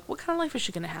to be like, what kind of life is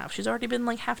she going to have? She's already been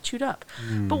like half chewed up.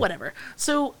 But whatever.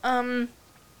 So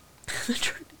they're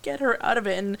trying to get her out of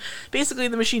it, and basically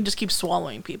the machine just keeps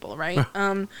swallowing people, right?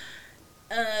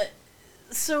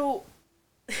 So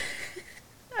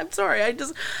I'm sorry,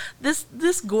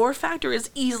 this gore factor is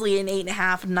easily an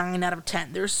 8.5, 9 out of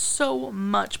 10. There's so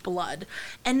much blood,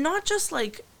 and not just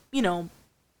like,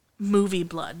 movie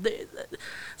blood.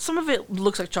 Some of it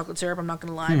looks like chocolate syrup, I'm not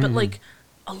gonna lie, but like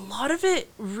a lot of it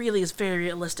really is very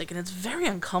realistic, and it's very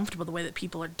uncomfortable the way that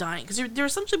people are dying, because they're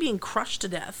essentially being crushed to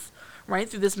death, right,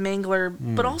 through this Mangler,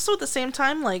 but also at the same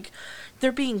time, like,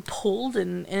 they're being pulled,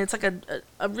 and it's like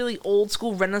a really old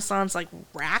school Renaissance like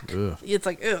rack. Ugh. It's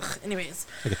like, ugh. Anyways,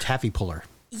 like a taffy puller.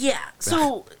 Yeah.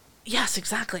 So yes,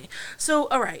 exactly. So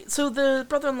all right. So the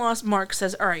brother-in-law Mark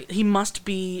says, all right, he must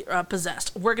be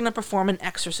possessed. We're gonna perform an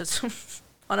exorcism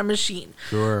on a machine.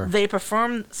 Sure. They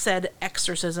perform said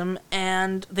exorcism,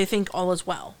 and they think all is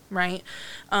well, right?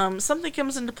 Something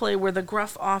comes into play where the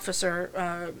gruff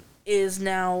officer is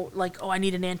now like, oh, I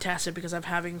need an antacid because I'm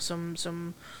having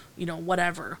some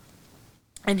whatever.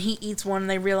 And he eats one, and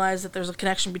they realize that there's a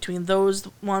connection between those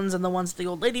ones and the ones that the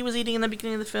old lady was eating in the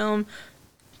beginning of the film.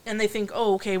 And they think,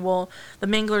 oh, okay, well, the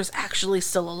Mangler's actually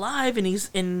still alive,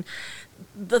 and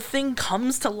the thing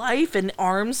comes to life, and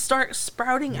arms start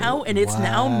sprouting out, and it's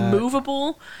now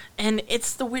movable, and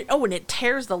it's the weird. Oh, and it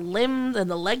tears the limbs and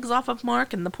the legs off of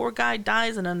Mark, and the poor guy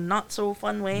dies in a not so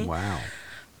fun way. Wow.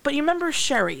 But you remember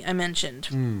Sherry I mentioned,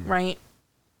 right?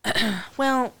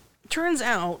 Well, turns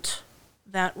out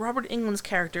that Robert Englund's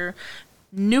character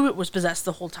knew it was possessed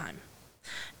the whole time.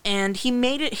 And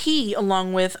he,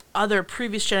 along with other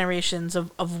previous generations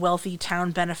of wealthy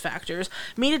town benefactors,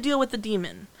 made a deal with the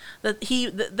demon that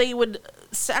they would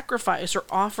sacrifice or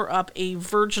offer up a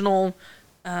virginal,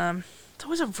 it's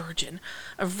always a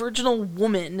virginal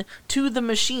woman to the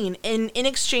machine in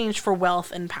exchange for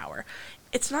wealth and power.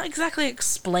 It's not exactly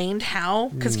explained how,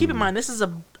 because keep in mind, this is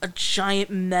a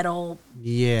giant metal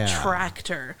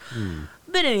tractor.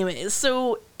 But anyways,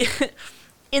 so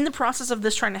in the process of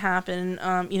this trying to happen,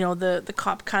 the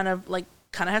cop kind of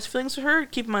has feelings for her.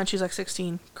 Keep in mind, she's like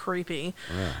 16, creepy.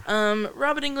 Yeah.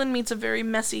 Robert Englund meets a very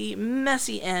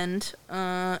messy end,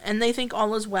 and they think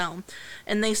all is well.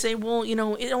 And they say, well,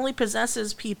 it only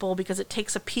possesses people because it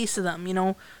takes a piece of them.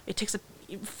 It takes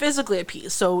physically a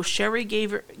piece. So Sherry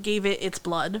gave it its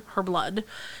blood, her blood,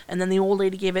 and then the old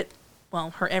lady gave it, well,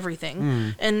 her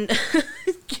everything. And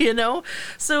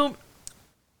so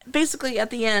basically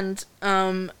at the end,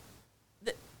 the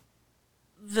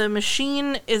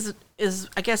machine is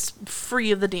I guess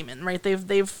free of the demon, right?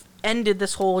 They've ended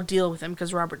this whole deal with him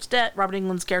because Robert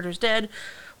Englund's character's dead,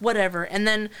 whatever. And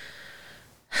then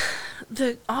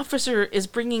the officer is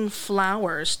bringing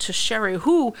flowers to Sherry,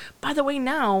 who, by the way,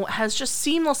 now has just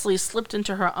seamlessly slipped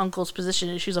into her uncle's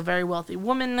position. She's a very wealthy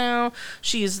woman now.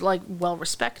 She's like well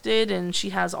respected, and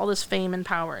she has all this fame and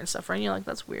power and stuff, right? And you're like,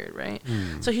 that's weird, right?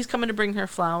 So he's coming to bring her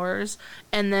flowers,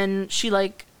 and then she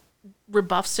like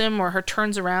rebuffs him, or her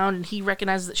turns around, and he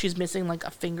recognizes that she's missing like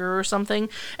a finger or something,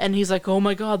 and he's like, oh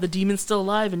my god, the demon's still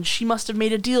alive, and she must have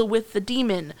made a deal with the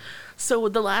demon. So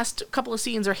the last couple of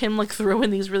scenes are him like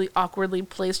throwing these really awkwardly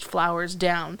placed flowers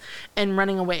down and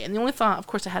running away. And the only thought, of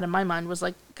course, I had in my mind was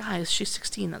like, guys, she's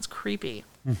 16, that's creepy.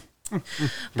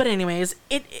 But anyways,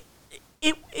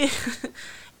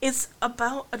 it's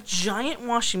about a giant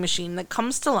washing machine that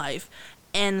comes to life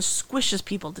and squishes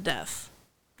people to death.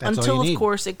 That's until, of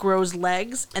course, it grows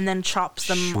legs and then chops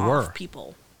them off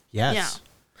people. Yes. Yeah.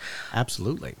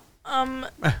 Absolutely.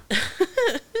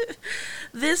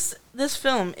 This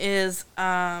film is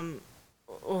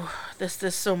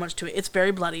there's so much to it. It's very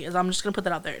bloody. I'm just gonna put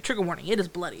that out there. Trigger warning. It is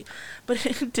bloody, but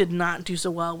it did not do so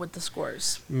well with the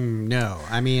scores. No,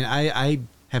 I mean I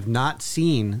have not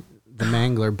seen The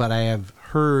Mangler, but I have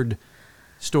heard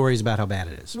stories about how bad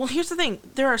it is. Well, here's the thing.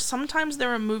 There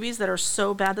are movies that are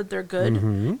so bad that they're good,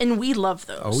 and we love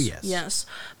those. Oh, yes. Yes.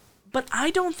 But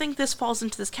I don't think this falls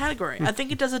into this category. I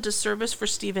think it does a disservice for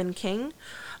Stephen King.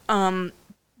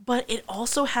 But it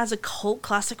also has a cult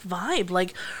classic vibe.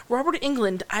 Like, Robert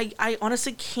Englund, I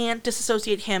honestly can't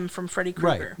disassociate him from Freddy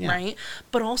Krueger, right?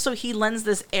 But also, he lends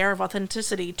this air of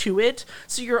authenticity to it,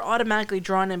 so you're automatically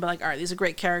drawn in, but like, all right, these are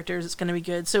great characters, it's going to be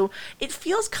good. So it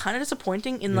feels kind of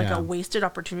disappointing in like a wasted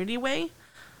opportunity way.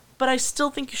 But I still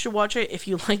think you should watch it if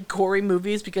you like gory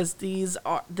movies, because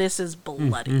this is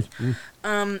bloody.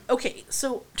 Okay,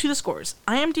 so to the scores.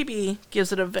 IMDb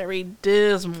gives it a very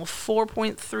dismal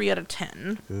 4.3 out of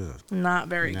 10. Ugh. Not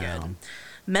very good.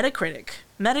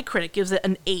 Metacritic gives it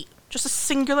an 8. Just a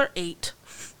singular 8.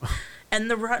 And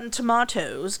the Rotten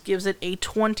Tomatoes gives it a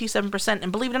 27%.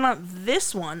 And believe it or not,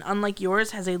 this one, unlike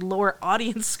yours, has a lower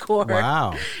audience score.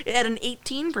 Wow. At an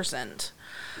 18%.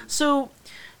 So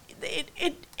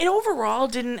It overall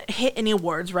didn't hit any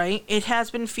awards, right? It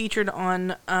has been featured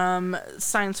on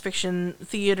science fiction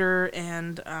theater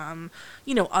and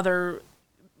other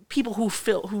people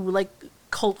who like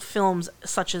cult films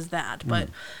such as that. But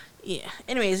yeah,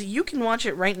 anyways, you can watch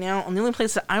it right now on the only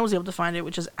place that I was able to find it,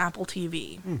 which is Apple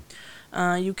TV.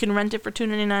 You can rent it for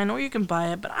 $2.99 or you can buy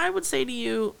it. But I would say to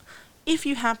you, if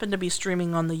you happen to be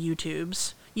streaming on the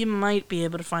YouTubes, you might be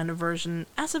able to find a version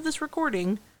as of this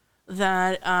recording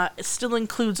that still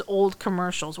includes old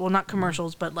commercials. Well, not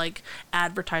commercials, but like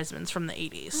advertisements from the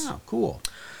 80s. Oh, cool.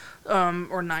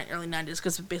 Or early 90s,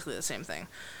 because it's basically the same thing.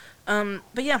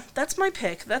 But yeah, that's my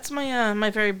pick. That's my my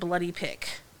very bloody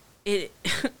pick.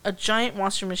 A giant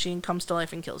washing machine comes to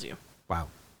life and kills you. Wow.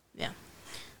 Yeah.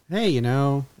 Hey,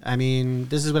 I mean,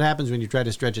 this is what happens when you try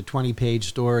to stretch a 20-page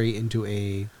story into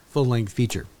a full-length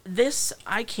feature. This,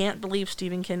 I can't believe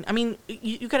Stephen King. I mean,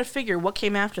 you got to figure what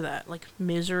came after that. Like,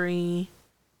 Misery.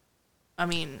 I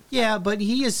mean... Yeah, but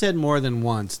he has said more than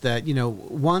once that,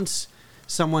 once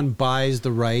someone buys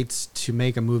the rights to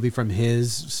make a movie from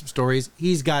his stories,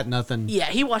 he's got nothing. Yeah,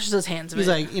 he washes his hands of He's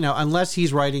it. like, unless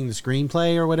he's writing the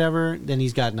screenplay or whatever, then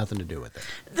he's got nothing to do with it.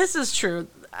 This is true.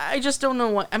 I just don't know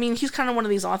what... I mean, he's kind of one of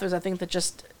these authors, I think, that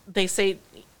just... They say,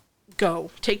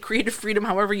 go. Take creative freedom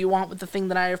however you want with the thing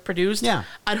that I have produced. Yeah.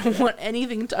 I don't want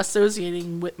anything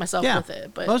associating with myself with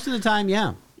it. But most of the time,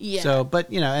 yeah. Yeah. So,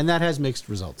 but, and that has mixed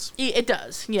results. It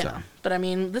does, yeah. So. But, I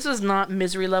mean, this is not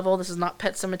Misery level. This is not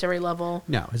Pet Sematary level.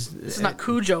 No. This is not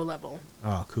Cujo level.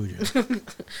 Oh, Cujo.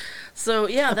 So,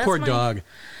 yeah, that's poor dog.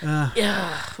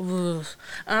 Yeah.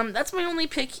 That's my only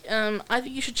pick. I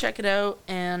think you should check it out.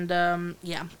 And,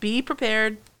 yeah, be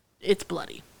prepared. It's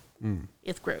bloody.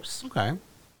 It's gross. Okay.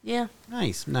 Yeah.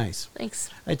 Nice. Thanks.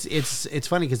 It's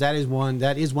funny because that is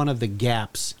one of the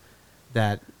gaps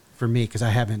that, for me, because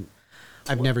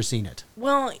I've never seen it.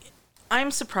 Well, I'm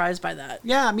surprised by that.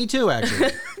 Yeah, me too,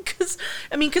 actually.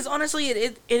 Because honestly,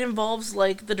 it involves,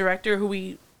 like, the director who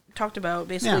we talked about,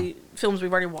 basically films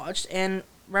we've already watched, and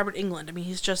Robert Englund. I mean,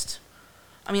 he's just...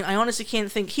 I mean, I honestly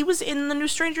can't think... He was in the new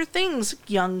Stranger Things,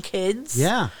 young kids.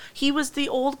 Yeah. He was the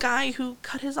old guy who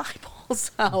cut his eyeballs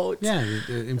out. Yeah,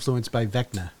 influenced by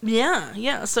Vecna.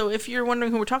 Yeah. So if you're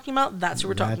wondering who we're talking about, that's who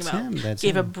we're talking about. That's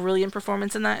Gave him. a brilliant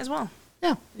performance in that as well.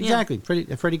 Yeah, exactly.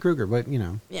 Freddy Krueger, but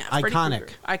Yeah,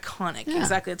 iconic. Iconic, Yeah.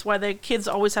 exactly. That's why the kids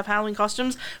always have Halloween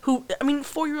costumes.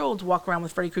 4-year-olds walk around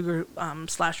with Freddy Krueger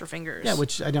slasher fingers. Yeah,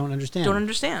 which I don't understand.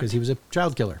 Because he was a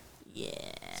child killer. Yeah.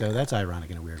 So that's ironic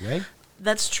in a weird way.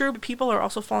 That's true, but people are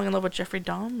also falling in love with Jeffrey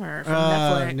Dahmer from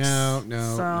Netflix. No.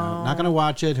 Not going to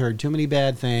watch it. Heard too many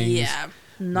bad things. Yeah.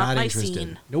 Not my interested.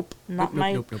 scene. Nope. Not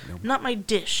my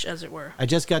dish, as it were. I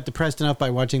just got depressed enough by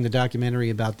watching the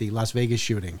documentary about the Las Vegas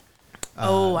shooting.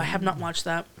 I have not watched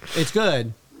that. It's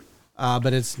good,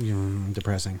 but it's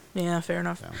depressing. Yeah, fair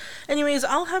enough. So. Anyways,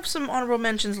 I'll have some honorable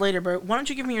mentions later, but why don't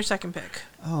you give me your second pick?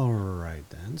 All right,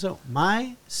 then. So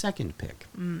my second pick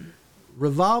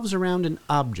revolves around an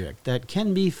object that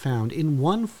can be found in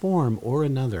one form or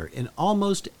another in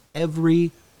almost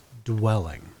every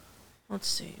dwelling. Let's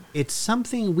see. It's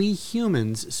something we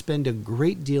humans spend a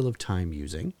great deal of time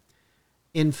using.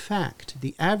 In fact,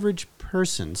 the average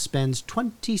person spends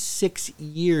 26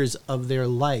 years of their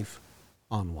life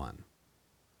on one.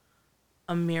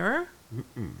 A mirror?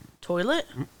 Toilet?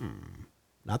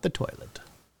 Not the toilet.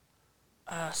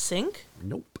 Sink?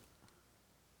 Nope.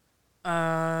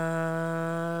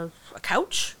 A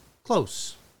couch?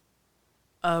 Close.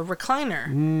 A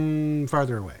recliner?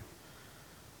 Farther away.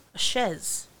 A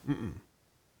chaise?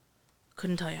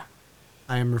 Couldn't tell you.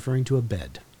 I am referring to a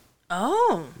bed.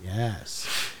 Oh. Yes.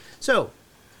 So,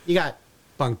 you got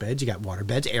bunk beds, you got water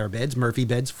beds, air beds, Murphy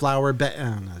beds, flower bed.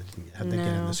 Oh, no, I didn't have that get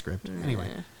in the script. Anyway,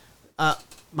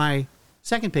 my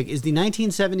second pick is the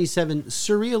 1977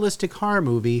 surrealistic horror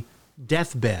movie,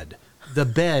 Deathbed, the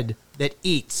bed that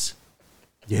eats.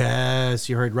 Yes,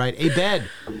 you heard right. A bed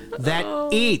that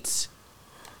eats.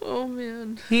 Oh,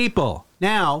 man. People.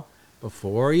 Now,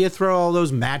 before you throw all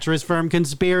those Mattress Firm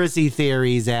conspiracy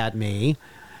theories at me...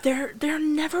 They're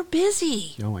never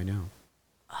busy. Oh, I know.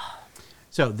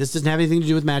 So, this doesn't have anything to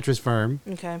do with Mattress Firm.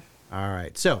 Okay. All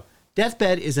right. So,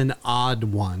 Deathbed is an odd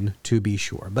one, to be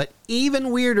sure. But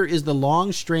even weirder is the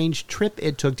long, strange trip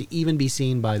it took to even be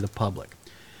seen by the public.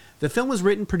 The film was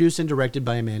written, produced, and directed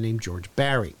by a man named George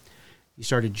Barry. He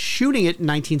started shooting it in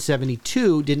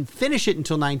 1972, didn't finish it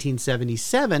until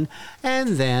 1977, and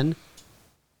then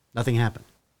nothing happened.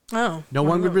 Oh. No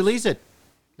one would release it.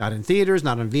 Not in theaters,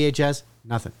 not on VHS,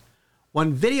 nothing.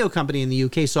 One video company in the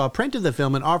UK saw a print of the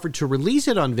film and offered to release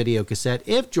it on video cassette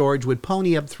if George would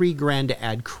pony up $3,000 to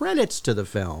add credits to the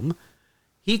film.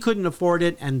 He couldn't afford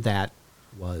it, and that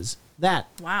was that.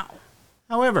 Wow.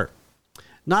 However,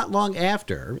 not long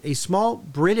after, a small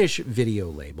British video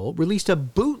label released a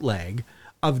bootleg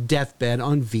of Deathbed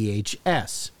on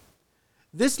VHS.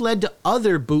 This led to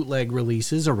other bootleg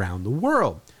releases around the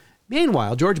world.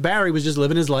 Meanwhile, George Barry was just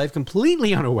living his life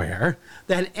completely unaware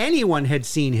that anyone had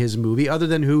seen his movie other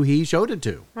than who he showed it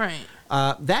to. Right.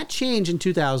 That changed in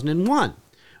 2001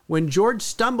 when George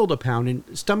stumbled upon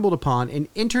an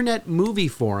internet movie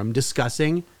forum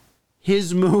discussing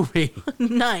his movie.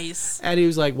 Nice. And he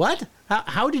was like, what?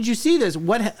 How did you see this?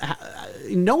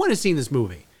 No one has seen this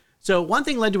movie. So one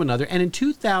thing led to another, and in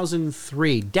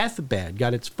 2003, Deathbed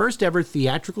got its first ever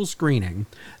theatrical screening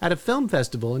at a film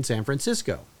festival in San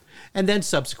Francisco. And then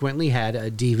subsequently had a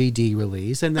DVD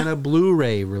release and then a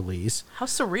Blu-ray release. How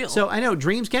surreal. So I know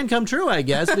dreams can come true, I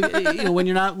guess, when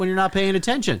you're not paying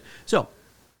attention. So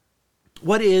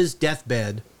what is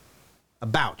Deathbed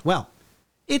about? Well,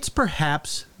 it's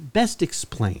perhaps best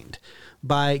explained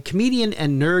by comedian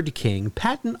and nerd king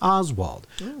Patton Oswalt,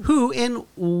 who in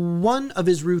one of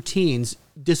his routines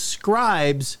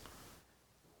describes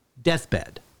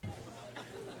deathbed.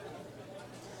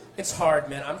 It's hard,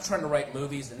 man. I'm trying to write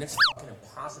movies, and it's fucking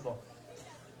impossible.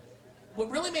 What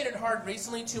really made it hard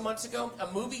recently, 2 months ago,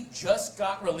 a movie just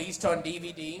got released on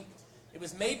DVD. It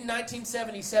was made in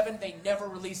 1977. They never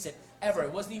released it, ever.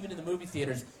 It wasn't even in the movie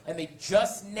theaters. And they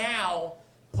just now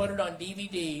put it on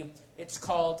DVD. It's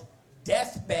called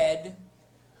Deathbed,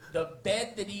 the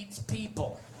Bed That Eats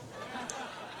People.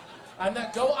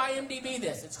 Go IMDb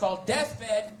this. It's called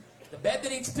Deathbed, the Bed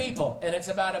That Eats People. And it's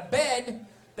about a bed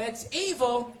that's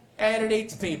evil and it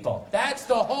eats people. That's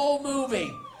the whole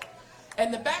movie.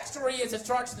 And the backstory is it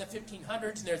starts in the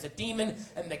 1500s, and there's a demon,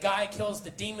 and the guy kills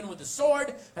the demon with a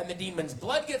sword, and the demon's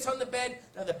blood gets on the bed.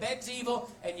 Now the bed's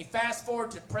evil, and you fast forward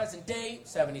to present day,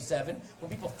 77, when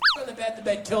people on the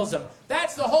bed kills them.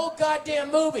 That's the whole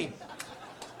goddamn movie.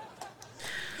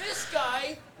 This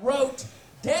guy wrote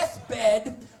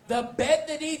Deathbed, the Bed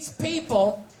That Eats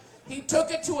People. He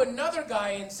took it to another guy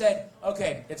and said,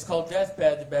 okay, it's called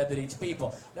Deathbed, the Bed That Eats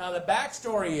People. Now, the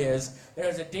backstory is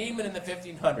there's a demon in the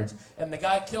 1500s, and the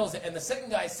guy kills it, and the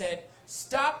second guy said,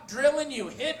 stop drilling, you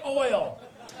hit oil.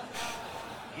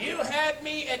 You had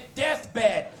me at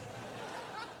deathbed.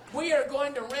 We are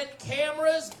going to rent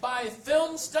cameras, buy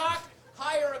film stock,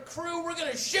 hire a crew. We're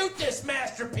going to shoot this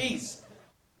masterpiece.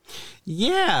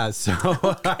 Yeah, so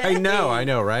okay. I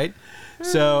know, right?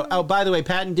 So, oh, by the way,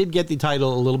 Patton did get the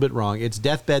title a little bit wrong. It's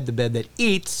Deathbed, the Bed That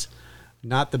Eats,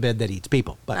 not the Bed That Eats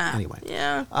People. But anyway.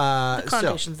 Yeah, the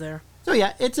connotation's there. So,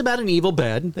 yeah, it's about an evil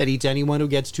bed that eats anyone who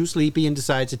gets too sleepy and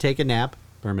decides to take a nap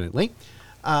permanently.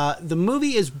 The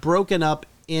movie is broken up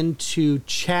into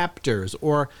chapters,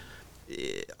 or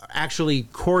actually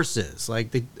courses.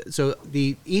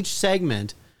 Each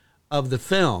segment of the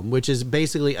film, which is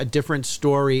basically a different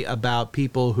story about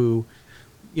people who,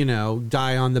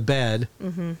 die on the bed,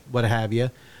 what have you.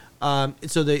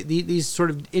 So these sort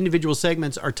of individual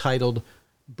segments are titled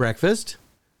breakfast,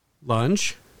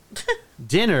 lunch,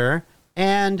 dinner,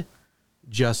 and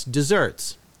just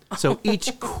desserts. So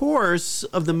each course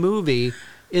of the movie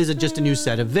is just a new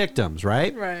set of victims,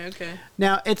 right? Right, okay.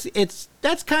 Now,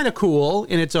 that's kind of cool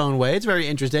in its own way. It's very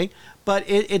interesting, but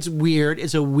it's weird.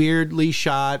 It's a weirdly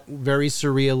shot, very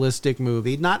surrealistic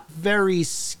movie. Not very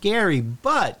scary,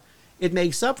 but it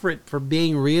makes up for it for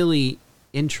being really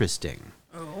interesting.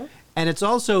 Oh. And it's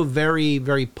also very,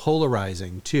 very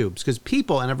polarizing, too, because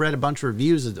people, and I've read a bunch of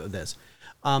reviews of this,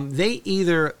 they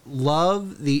either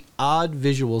love the odd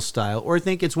visual style or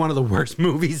think it's one of the worst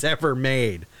movies ever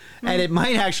made. And it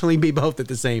might actually be both at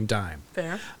the same time.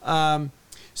 Fair.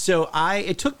 So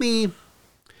it took me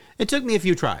a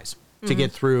few tries to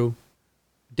get through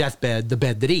Deathbed, the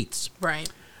Bed That Eats. Right.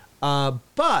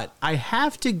 But I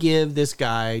have to give this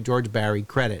guy, George Barry,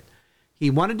 credit.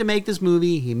 He wanted to make this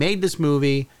movie. He made this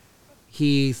movie.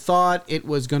 He thought it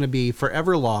was going to be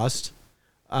forever lost.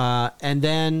 And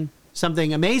then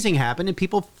something amazing happened, and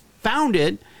people found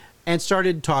it and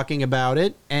started talking about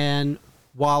it. And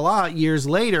voila, years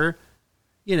later,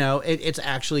 it's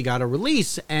actually got a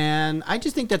release. And I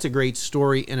just think that's a great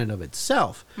story in and of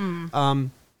itself.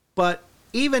 But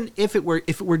even if it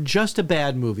were just a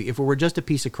bad movie, if it were just a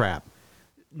piece of crap,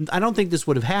 I don't think this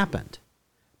would have happened,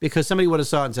 because somebody would have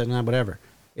saw it and said, "Nah, whatever.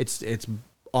 It's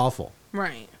awful."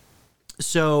 Right.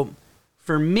 So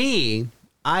for me,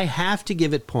 I have to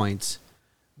give it points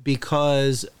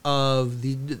because of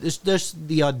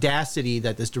the audacity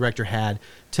that this director had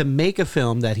to make a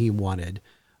film that he wanted,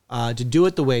 to do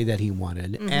it the way that he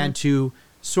wanted, and to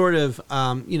sort of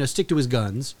stick to his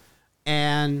guns.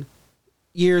 And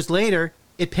years later,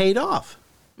 it paid off,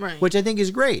 right? Which I think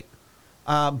is great.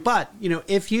 But it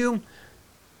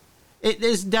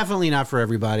is definitely not for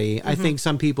everybody. I think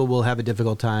some people will have a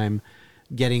difficult time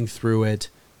getting through it,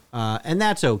 and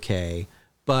that's okay.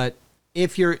 But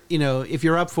if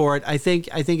you're up for it, I think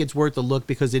it's worth a look,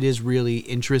 because it is really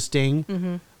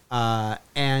interesting,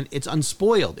 and it's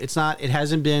unspoiled. It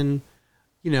hasn't been,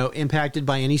 impacted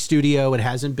by any studio. It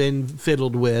hasn't been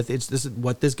fiddled with. This is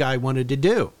what this guy wanted to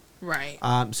do. Right.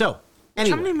 So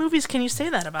anyway, how many movies can you say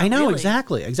that about? I know, really?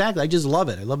 exactly. I just love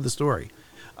it. I love the story.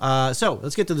 So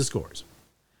let's get to the scores.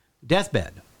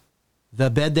 Deathbed, the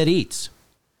Bed That Eats,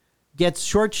 gets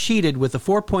short-sheeted with a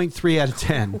 4.3 out of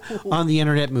 10 on the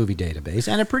Internet Movie Database,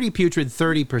 and a pretty putrid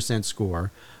 30%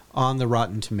 score on the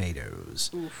Rotten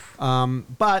Tomatoes.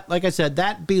 But like I said,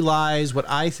 that belies what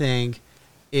I think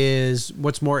is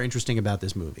what's more interesting about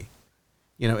this movie.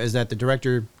 Is that the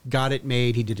director got it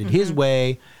made, he did it his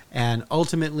way, and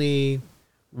ultimately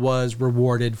was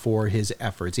rewarded for his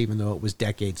efforts, even though it was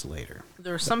decades later.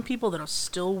 There are some people that are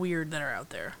still weird that are out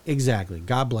there. Exactly.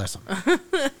 God bless them.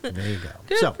 There you go.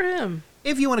 Good for him.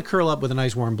 If you want to curl up with a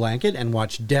nice warm blanket and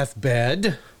watch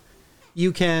Deathbed,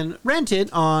 you can rent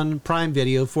it on Prime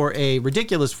Video for a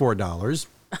ridiculous $4.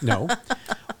 No.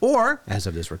 Or, as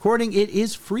of this recording, it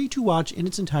is free to watch in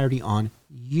its entirety on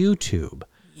YouTube.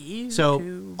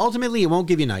 So, ultimately, it won't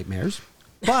give you nightmares,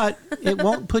 but it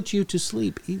won't put you to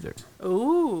sleep either.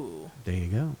 Ooh. There you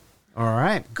go. All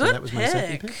right. Good so that was pick. my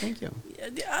second pick. Thank you.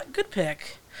 Good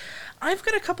pick. I've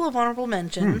got a couple of honorable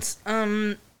mentions.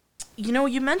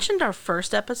 You mentioned our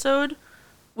first episode,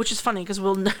 which is funny because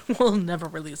we'll never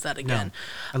release that again. No,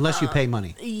 unless you pay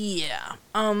money. Yeah.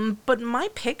 But my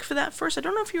pick for that first, I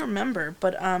don't know if you remember,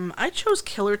 but I chose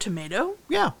Killer Tomato.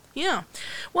 Yeah. Yeah.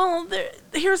 Well,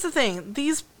 here's the thing.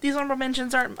 These honorable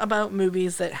mentions aren't about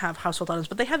movies that have household items,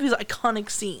 but they have these iconic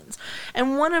scenes.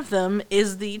 And one of them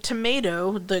is the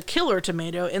tomato, the killer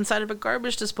tomato, inside of a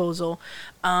garbage disposal.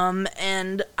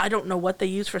 And I don't know what they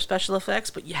use for special effects,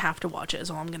 but you have to watch it, is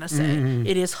all I'm going to say.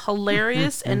 It is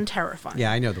hilarious and terrifying.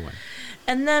 Yeah, I know the one.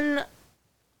 And then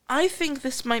I think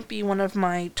this might be one of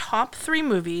my top 3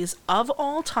 movies of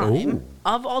all time. Ooh.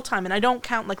 Of all time. And I don't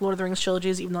count, like, Lord of the Rings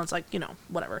trilogies, even though it's, like,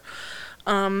 whatever.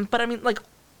 But, I mean, like,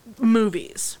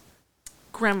 movies.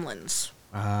 Gremlins.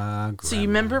 Gremlins. So you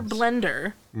remember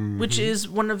Blender, which is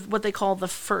one of what they call the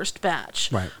first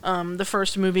batch. Right. The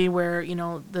first movie where,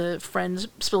 the friend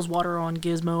spills water on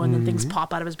Gizmo and then things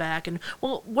pop out of his back. And,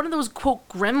 well, one of those, quote,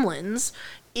 gremlins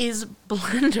is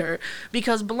Blender,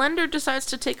 because Blender decides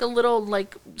to take a little,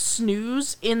 like,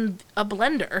 snooze in a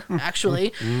blender,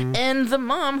 actually, and the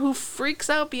mom, who freaks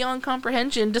out beyond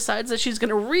comprehension, decides that she's going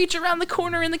to reach around the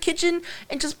corner in the kitchen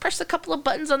and just press a couple of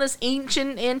buttons on this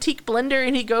ancient antique blender,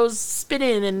 and he goes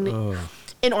spinning,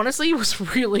 and honestly, it was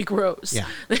really gross. Yeah.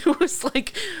 It was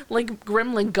like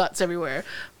gremlin guts everywhere,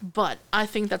 but I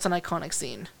think that's an iconic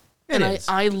scene. It is.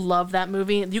 I love that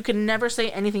movie. You can never say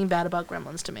anything bad about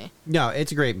Gremlins to me. No,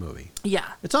 it's a great movie.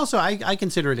 Yeah. It's also, I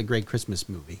consider it a great Christmas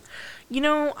movie.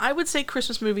 I would say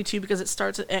Christmas movie too, because it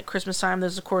starts at Christmas time.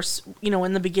 There's, of course,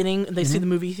 in the beginning, they see the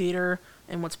movie theater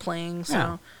and what's playing.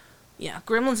 So, yeah,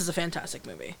 Gremlins is a fantastic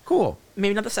movie. Cool.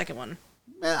 Maybe not the second one.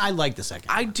 I like the second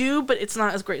one. I do, but it's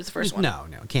not as great as the first one. No,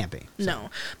 it can't be. So. No.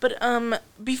 But,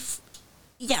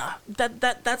 yeah,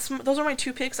 those are my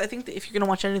 2 picks. I think that if you're going to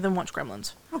watch any of them, watch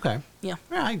Gremlins. Okay. Yeah.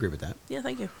 I agree with that. Yeah,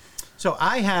 thank you. So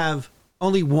I have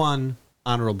only one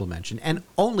honorable mention, and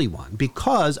only one,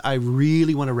 because I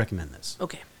really want to recommend this.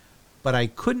 Okay. But I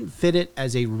couldn't fit it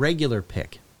as a regular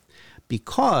pick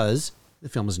because the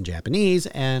film is in Japanese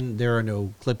and there are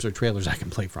no clips or trailers I can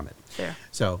play from it. Fair.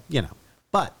 So,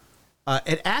 But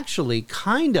it actually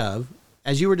kind of,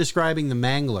 as you were describing the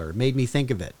Mangler, made me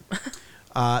think of it.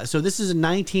 So this is a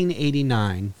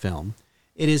 1989 film.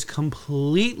 It is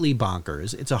completely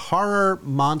bonkers. It's a horror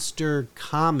monster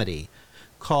comedy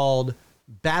called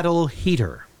Battle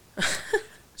Heater.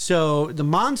 So the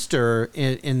monster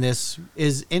in this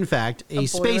is, in fact, a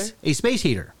space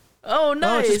heater. Oh, nice.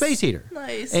 Oh, it's a space heater.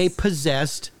 Nice. A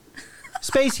possessed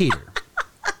space heater.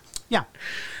 Yeah.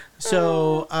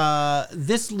 So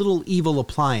this little evil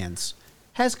appliance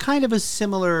has kind of a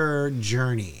similar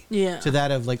journey to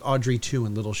that of, like, Audrey 2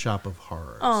 and Little Shop of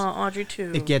Horrors. Oh, Audrey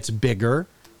 2. It gets bigger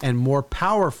and more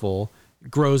powerful,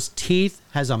 grows teeth,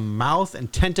 has a mouth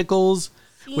and tentacles,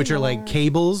 which are like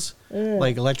cables,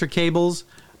 like electric cables,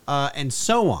 and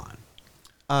so on.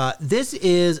 This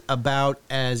is about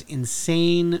as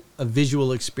insane a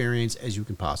visual experience as you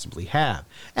can possibly have.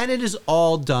 And it is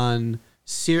all done,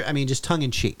 just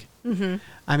tongue-in-cheek. Mm-hmm.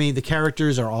 I mean, the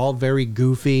characters are all very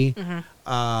goofy,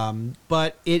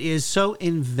 but it is so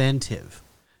inventive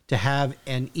to have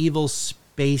an evil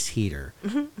space heater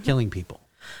killing people.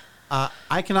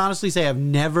 I can honestly say I've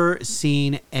never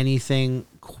seen anything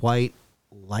quite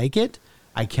like it.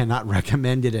 I cannot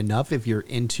recommend it enough if you're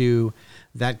into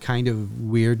that kind of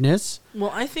weirdness.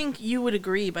 Well, I think you would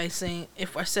agree by saying,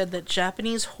 if I said that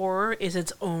Japanese horror is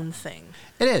its own thing.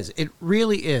 It is. It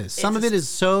really is. Some of it is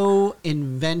so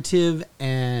inventive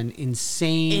and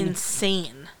insane.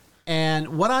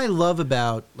 And what I love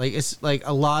about, it's like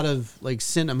a lot of, like,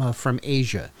 cinema from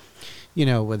Asia,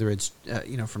 whether it's,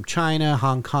 from China,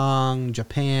 Hong Kong,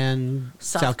 Japan,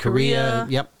 South Korea.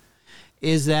 Yep.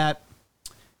 Is that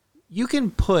you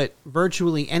can put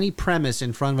virtually any premise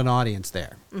in front of an audience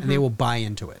there, and they will buy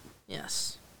into it.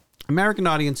 Yes. American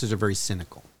audiences are very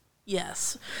cynical.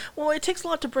 Yes. Well, it takes a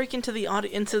lot to break into the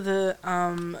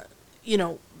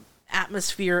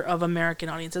atmosphere of American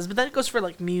audiences, but that goes for,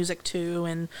 like, music too,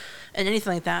 and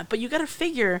anything like that. But you got to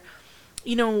figure,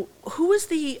 who is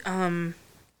the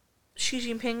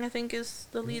Xi Jinping, I think, is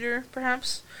the leader,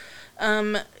 perhaps.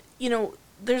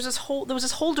 there was this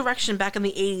whole direction back in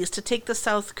the 80s to take the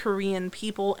South Korean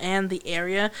people and the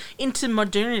area into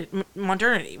modernity,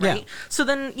 right? Yeah. So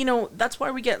then, that's why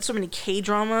we get so many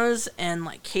K-dramas and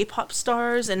like K-pop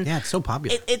stars, and yeah, it's so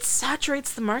popular. It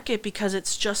saturates the market because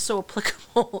it's just so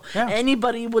applicable. Yeah.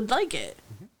 Anybody would like it,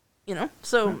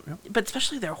 So, Yeah. but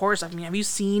especially their horror stuff. I mean, you've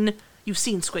seen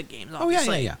Squid Games,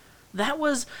 obviously. Oh yeah. That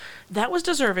was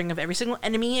deserving of every single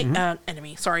Emmy. Emmy. And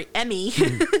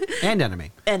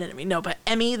enemy. And enemy. No, but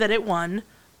Emmy that it won.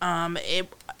 I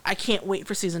can't wait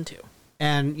for season 2.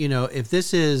 And if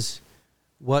this is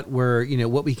what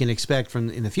what we can expect from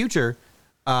in the future,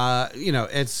 we're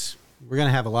gonna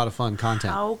have a lot of fun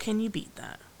content. How can you beat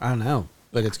that? I don't know,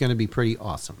 but it's gonna be pretty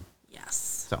awesome.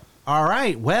 Yes. So, all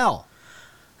right, well,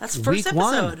 that's first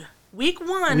episode. Week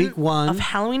one of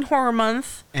Halloween Horror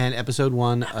Month. And episode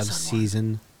 1 of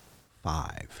season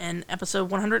 5. And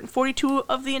episode 142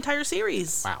 of the entire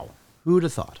series. Wow. Who'd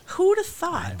have thought? Who'd have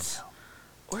thought?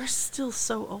 We're still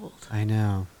so old. I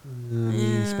know.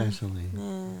 Me especially.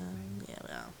 Yeah,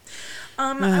 well.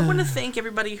 I want to thank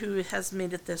everybody who has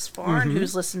made it this far and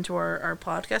who's listened to our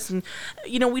podcast. And,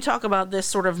 we talk about this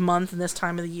sort of month and this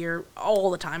time of the year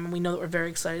all the time, and we know that we're very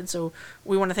excited. So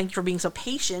we want to thank you for being so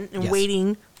patient and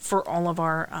waiting for all of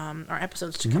our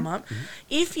episodes to come up.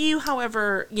 If you,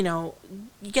 however, you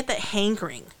get that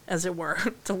hankering, as it were,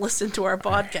 to listen to our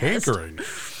podcast. Hankering.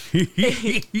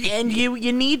 And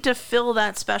you need to fill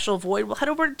that special void, well, head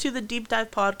over to the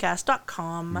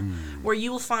deepdivepodcast.com where you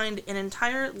will find an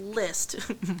entire list,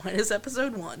 minus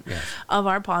episode 1, of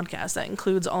our podcast. That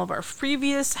includes all of our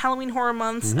previous Halloween Horror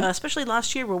Months, especially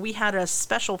last year where we had a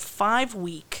special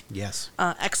 5-week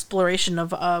exploration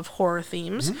of horror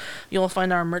themes. You'll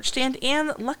find our merch stand,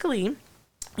 and luckily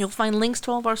you'll find links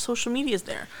to all of our social medias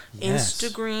there.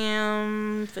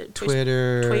 Instagram,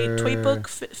 Twitter, Tweetbook,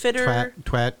 Fitter.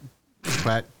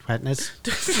 Twatness.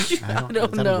 I don't know.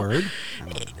 Is that a word?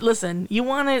 Listen, you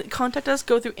want to contact us,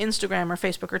 go through Instagram or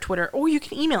Facebook or Twitter, or you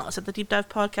can email us at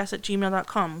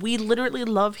thedeepdivepodcast@gmail.com. We literally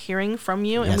love hearing from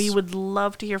you, and we would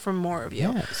love to hear from more of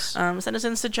you. Yes. Send us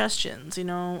in suggestions,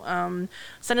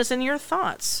 send us in your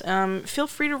thoughts. Feel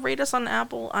free to rate us on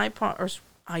Apple, iPod, or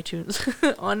iTunes,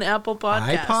 on Apple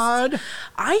Podcasts.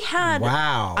 iPod?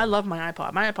 Wow. I love my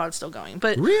iPod. My iPod's still going.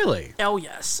 But really? Oh,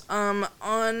 yes.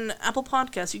 On Apple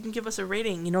Podcasts, you can give us a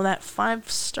rating. That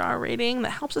 5-star rating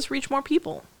that helps us reach more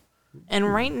people.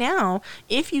 And right now,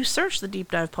 if you search the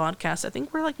Deep Dive Podcast, I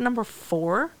think we're like number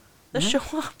 4 that show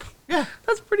up. Yeah.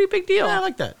 That's a pretty big deal. Yeah, I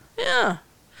like that. Yeah.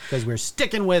 Because we're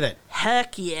sticking with it.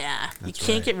 Heck yeah. You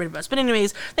can't get rid of us. But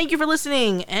anyways, thank you for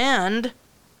listening, and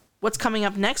what's coming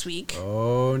up next week?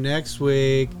 Oh, next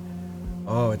week.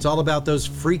 Oh, it's all about those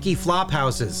freaky flop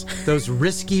houses, those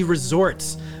risky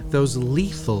resorts, those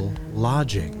lethal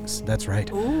lodgings. That's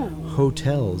right. Ooh.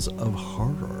 Hotels of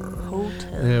horror.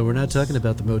 Hotels. We're not talking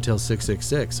about the Motel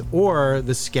 666 or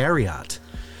the Scariot.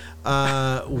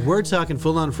 We're talking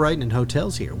full-on frightening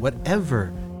hotels here.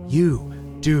 Whatever you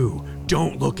do,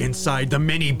 don't look inside the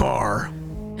minibar.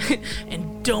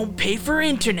 And don't pay for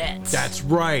internet. That's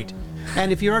right.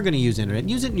 And if you are going to use internet,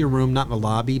 use it in your room, not in the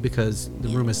lobby, because the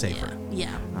room is safer.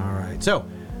 Yeah. All right. So,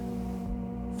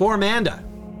 for Manda,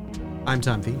 I'm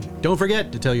Tom Feeney. Don't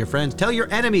forget to tell your friends, tell your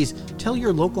enemies, tell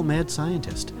your local mad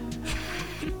scientist.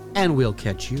 And we'll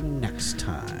catch you next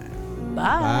time.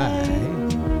 Bye.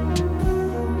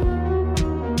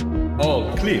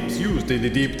 All clips used in the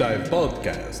Deep Dive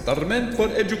podcast are meant for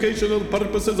educational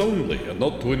purposes only and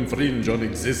not to infringe on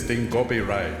existing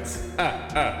copyrights.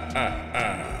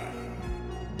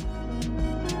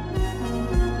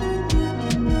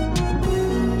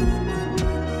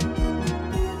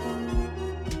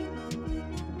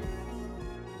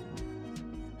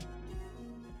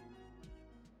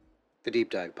 The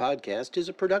Deep Dive Podcast is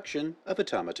a production of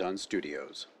Automaton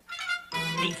Studios.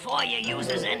 Before you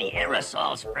uses any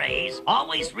aerosol sprays,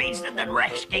 always reads the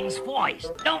directions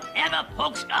first. Don't ever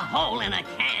poke a hole in a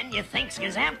can you think's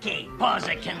empty, cause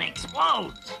it can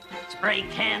explode. Spray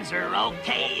cans are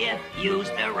okay if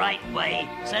used the right way,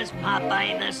 says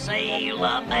Popeye the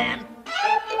Sailor Man.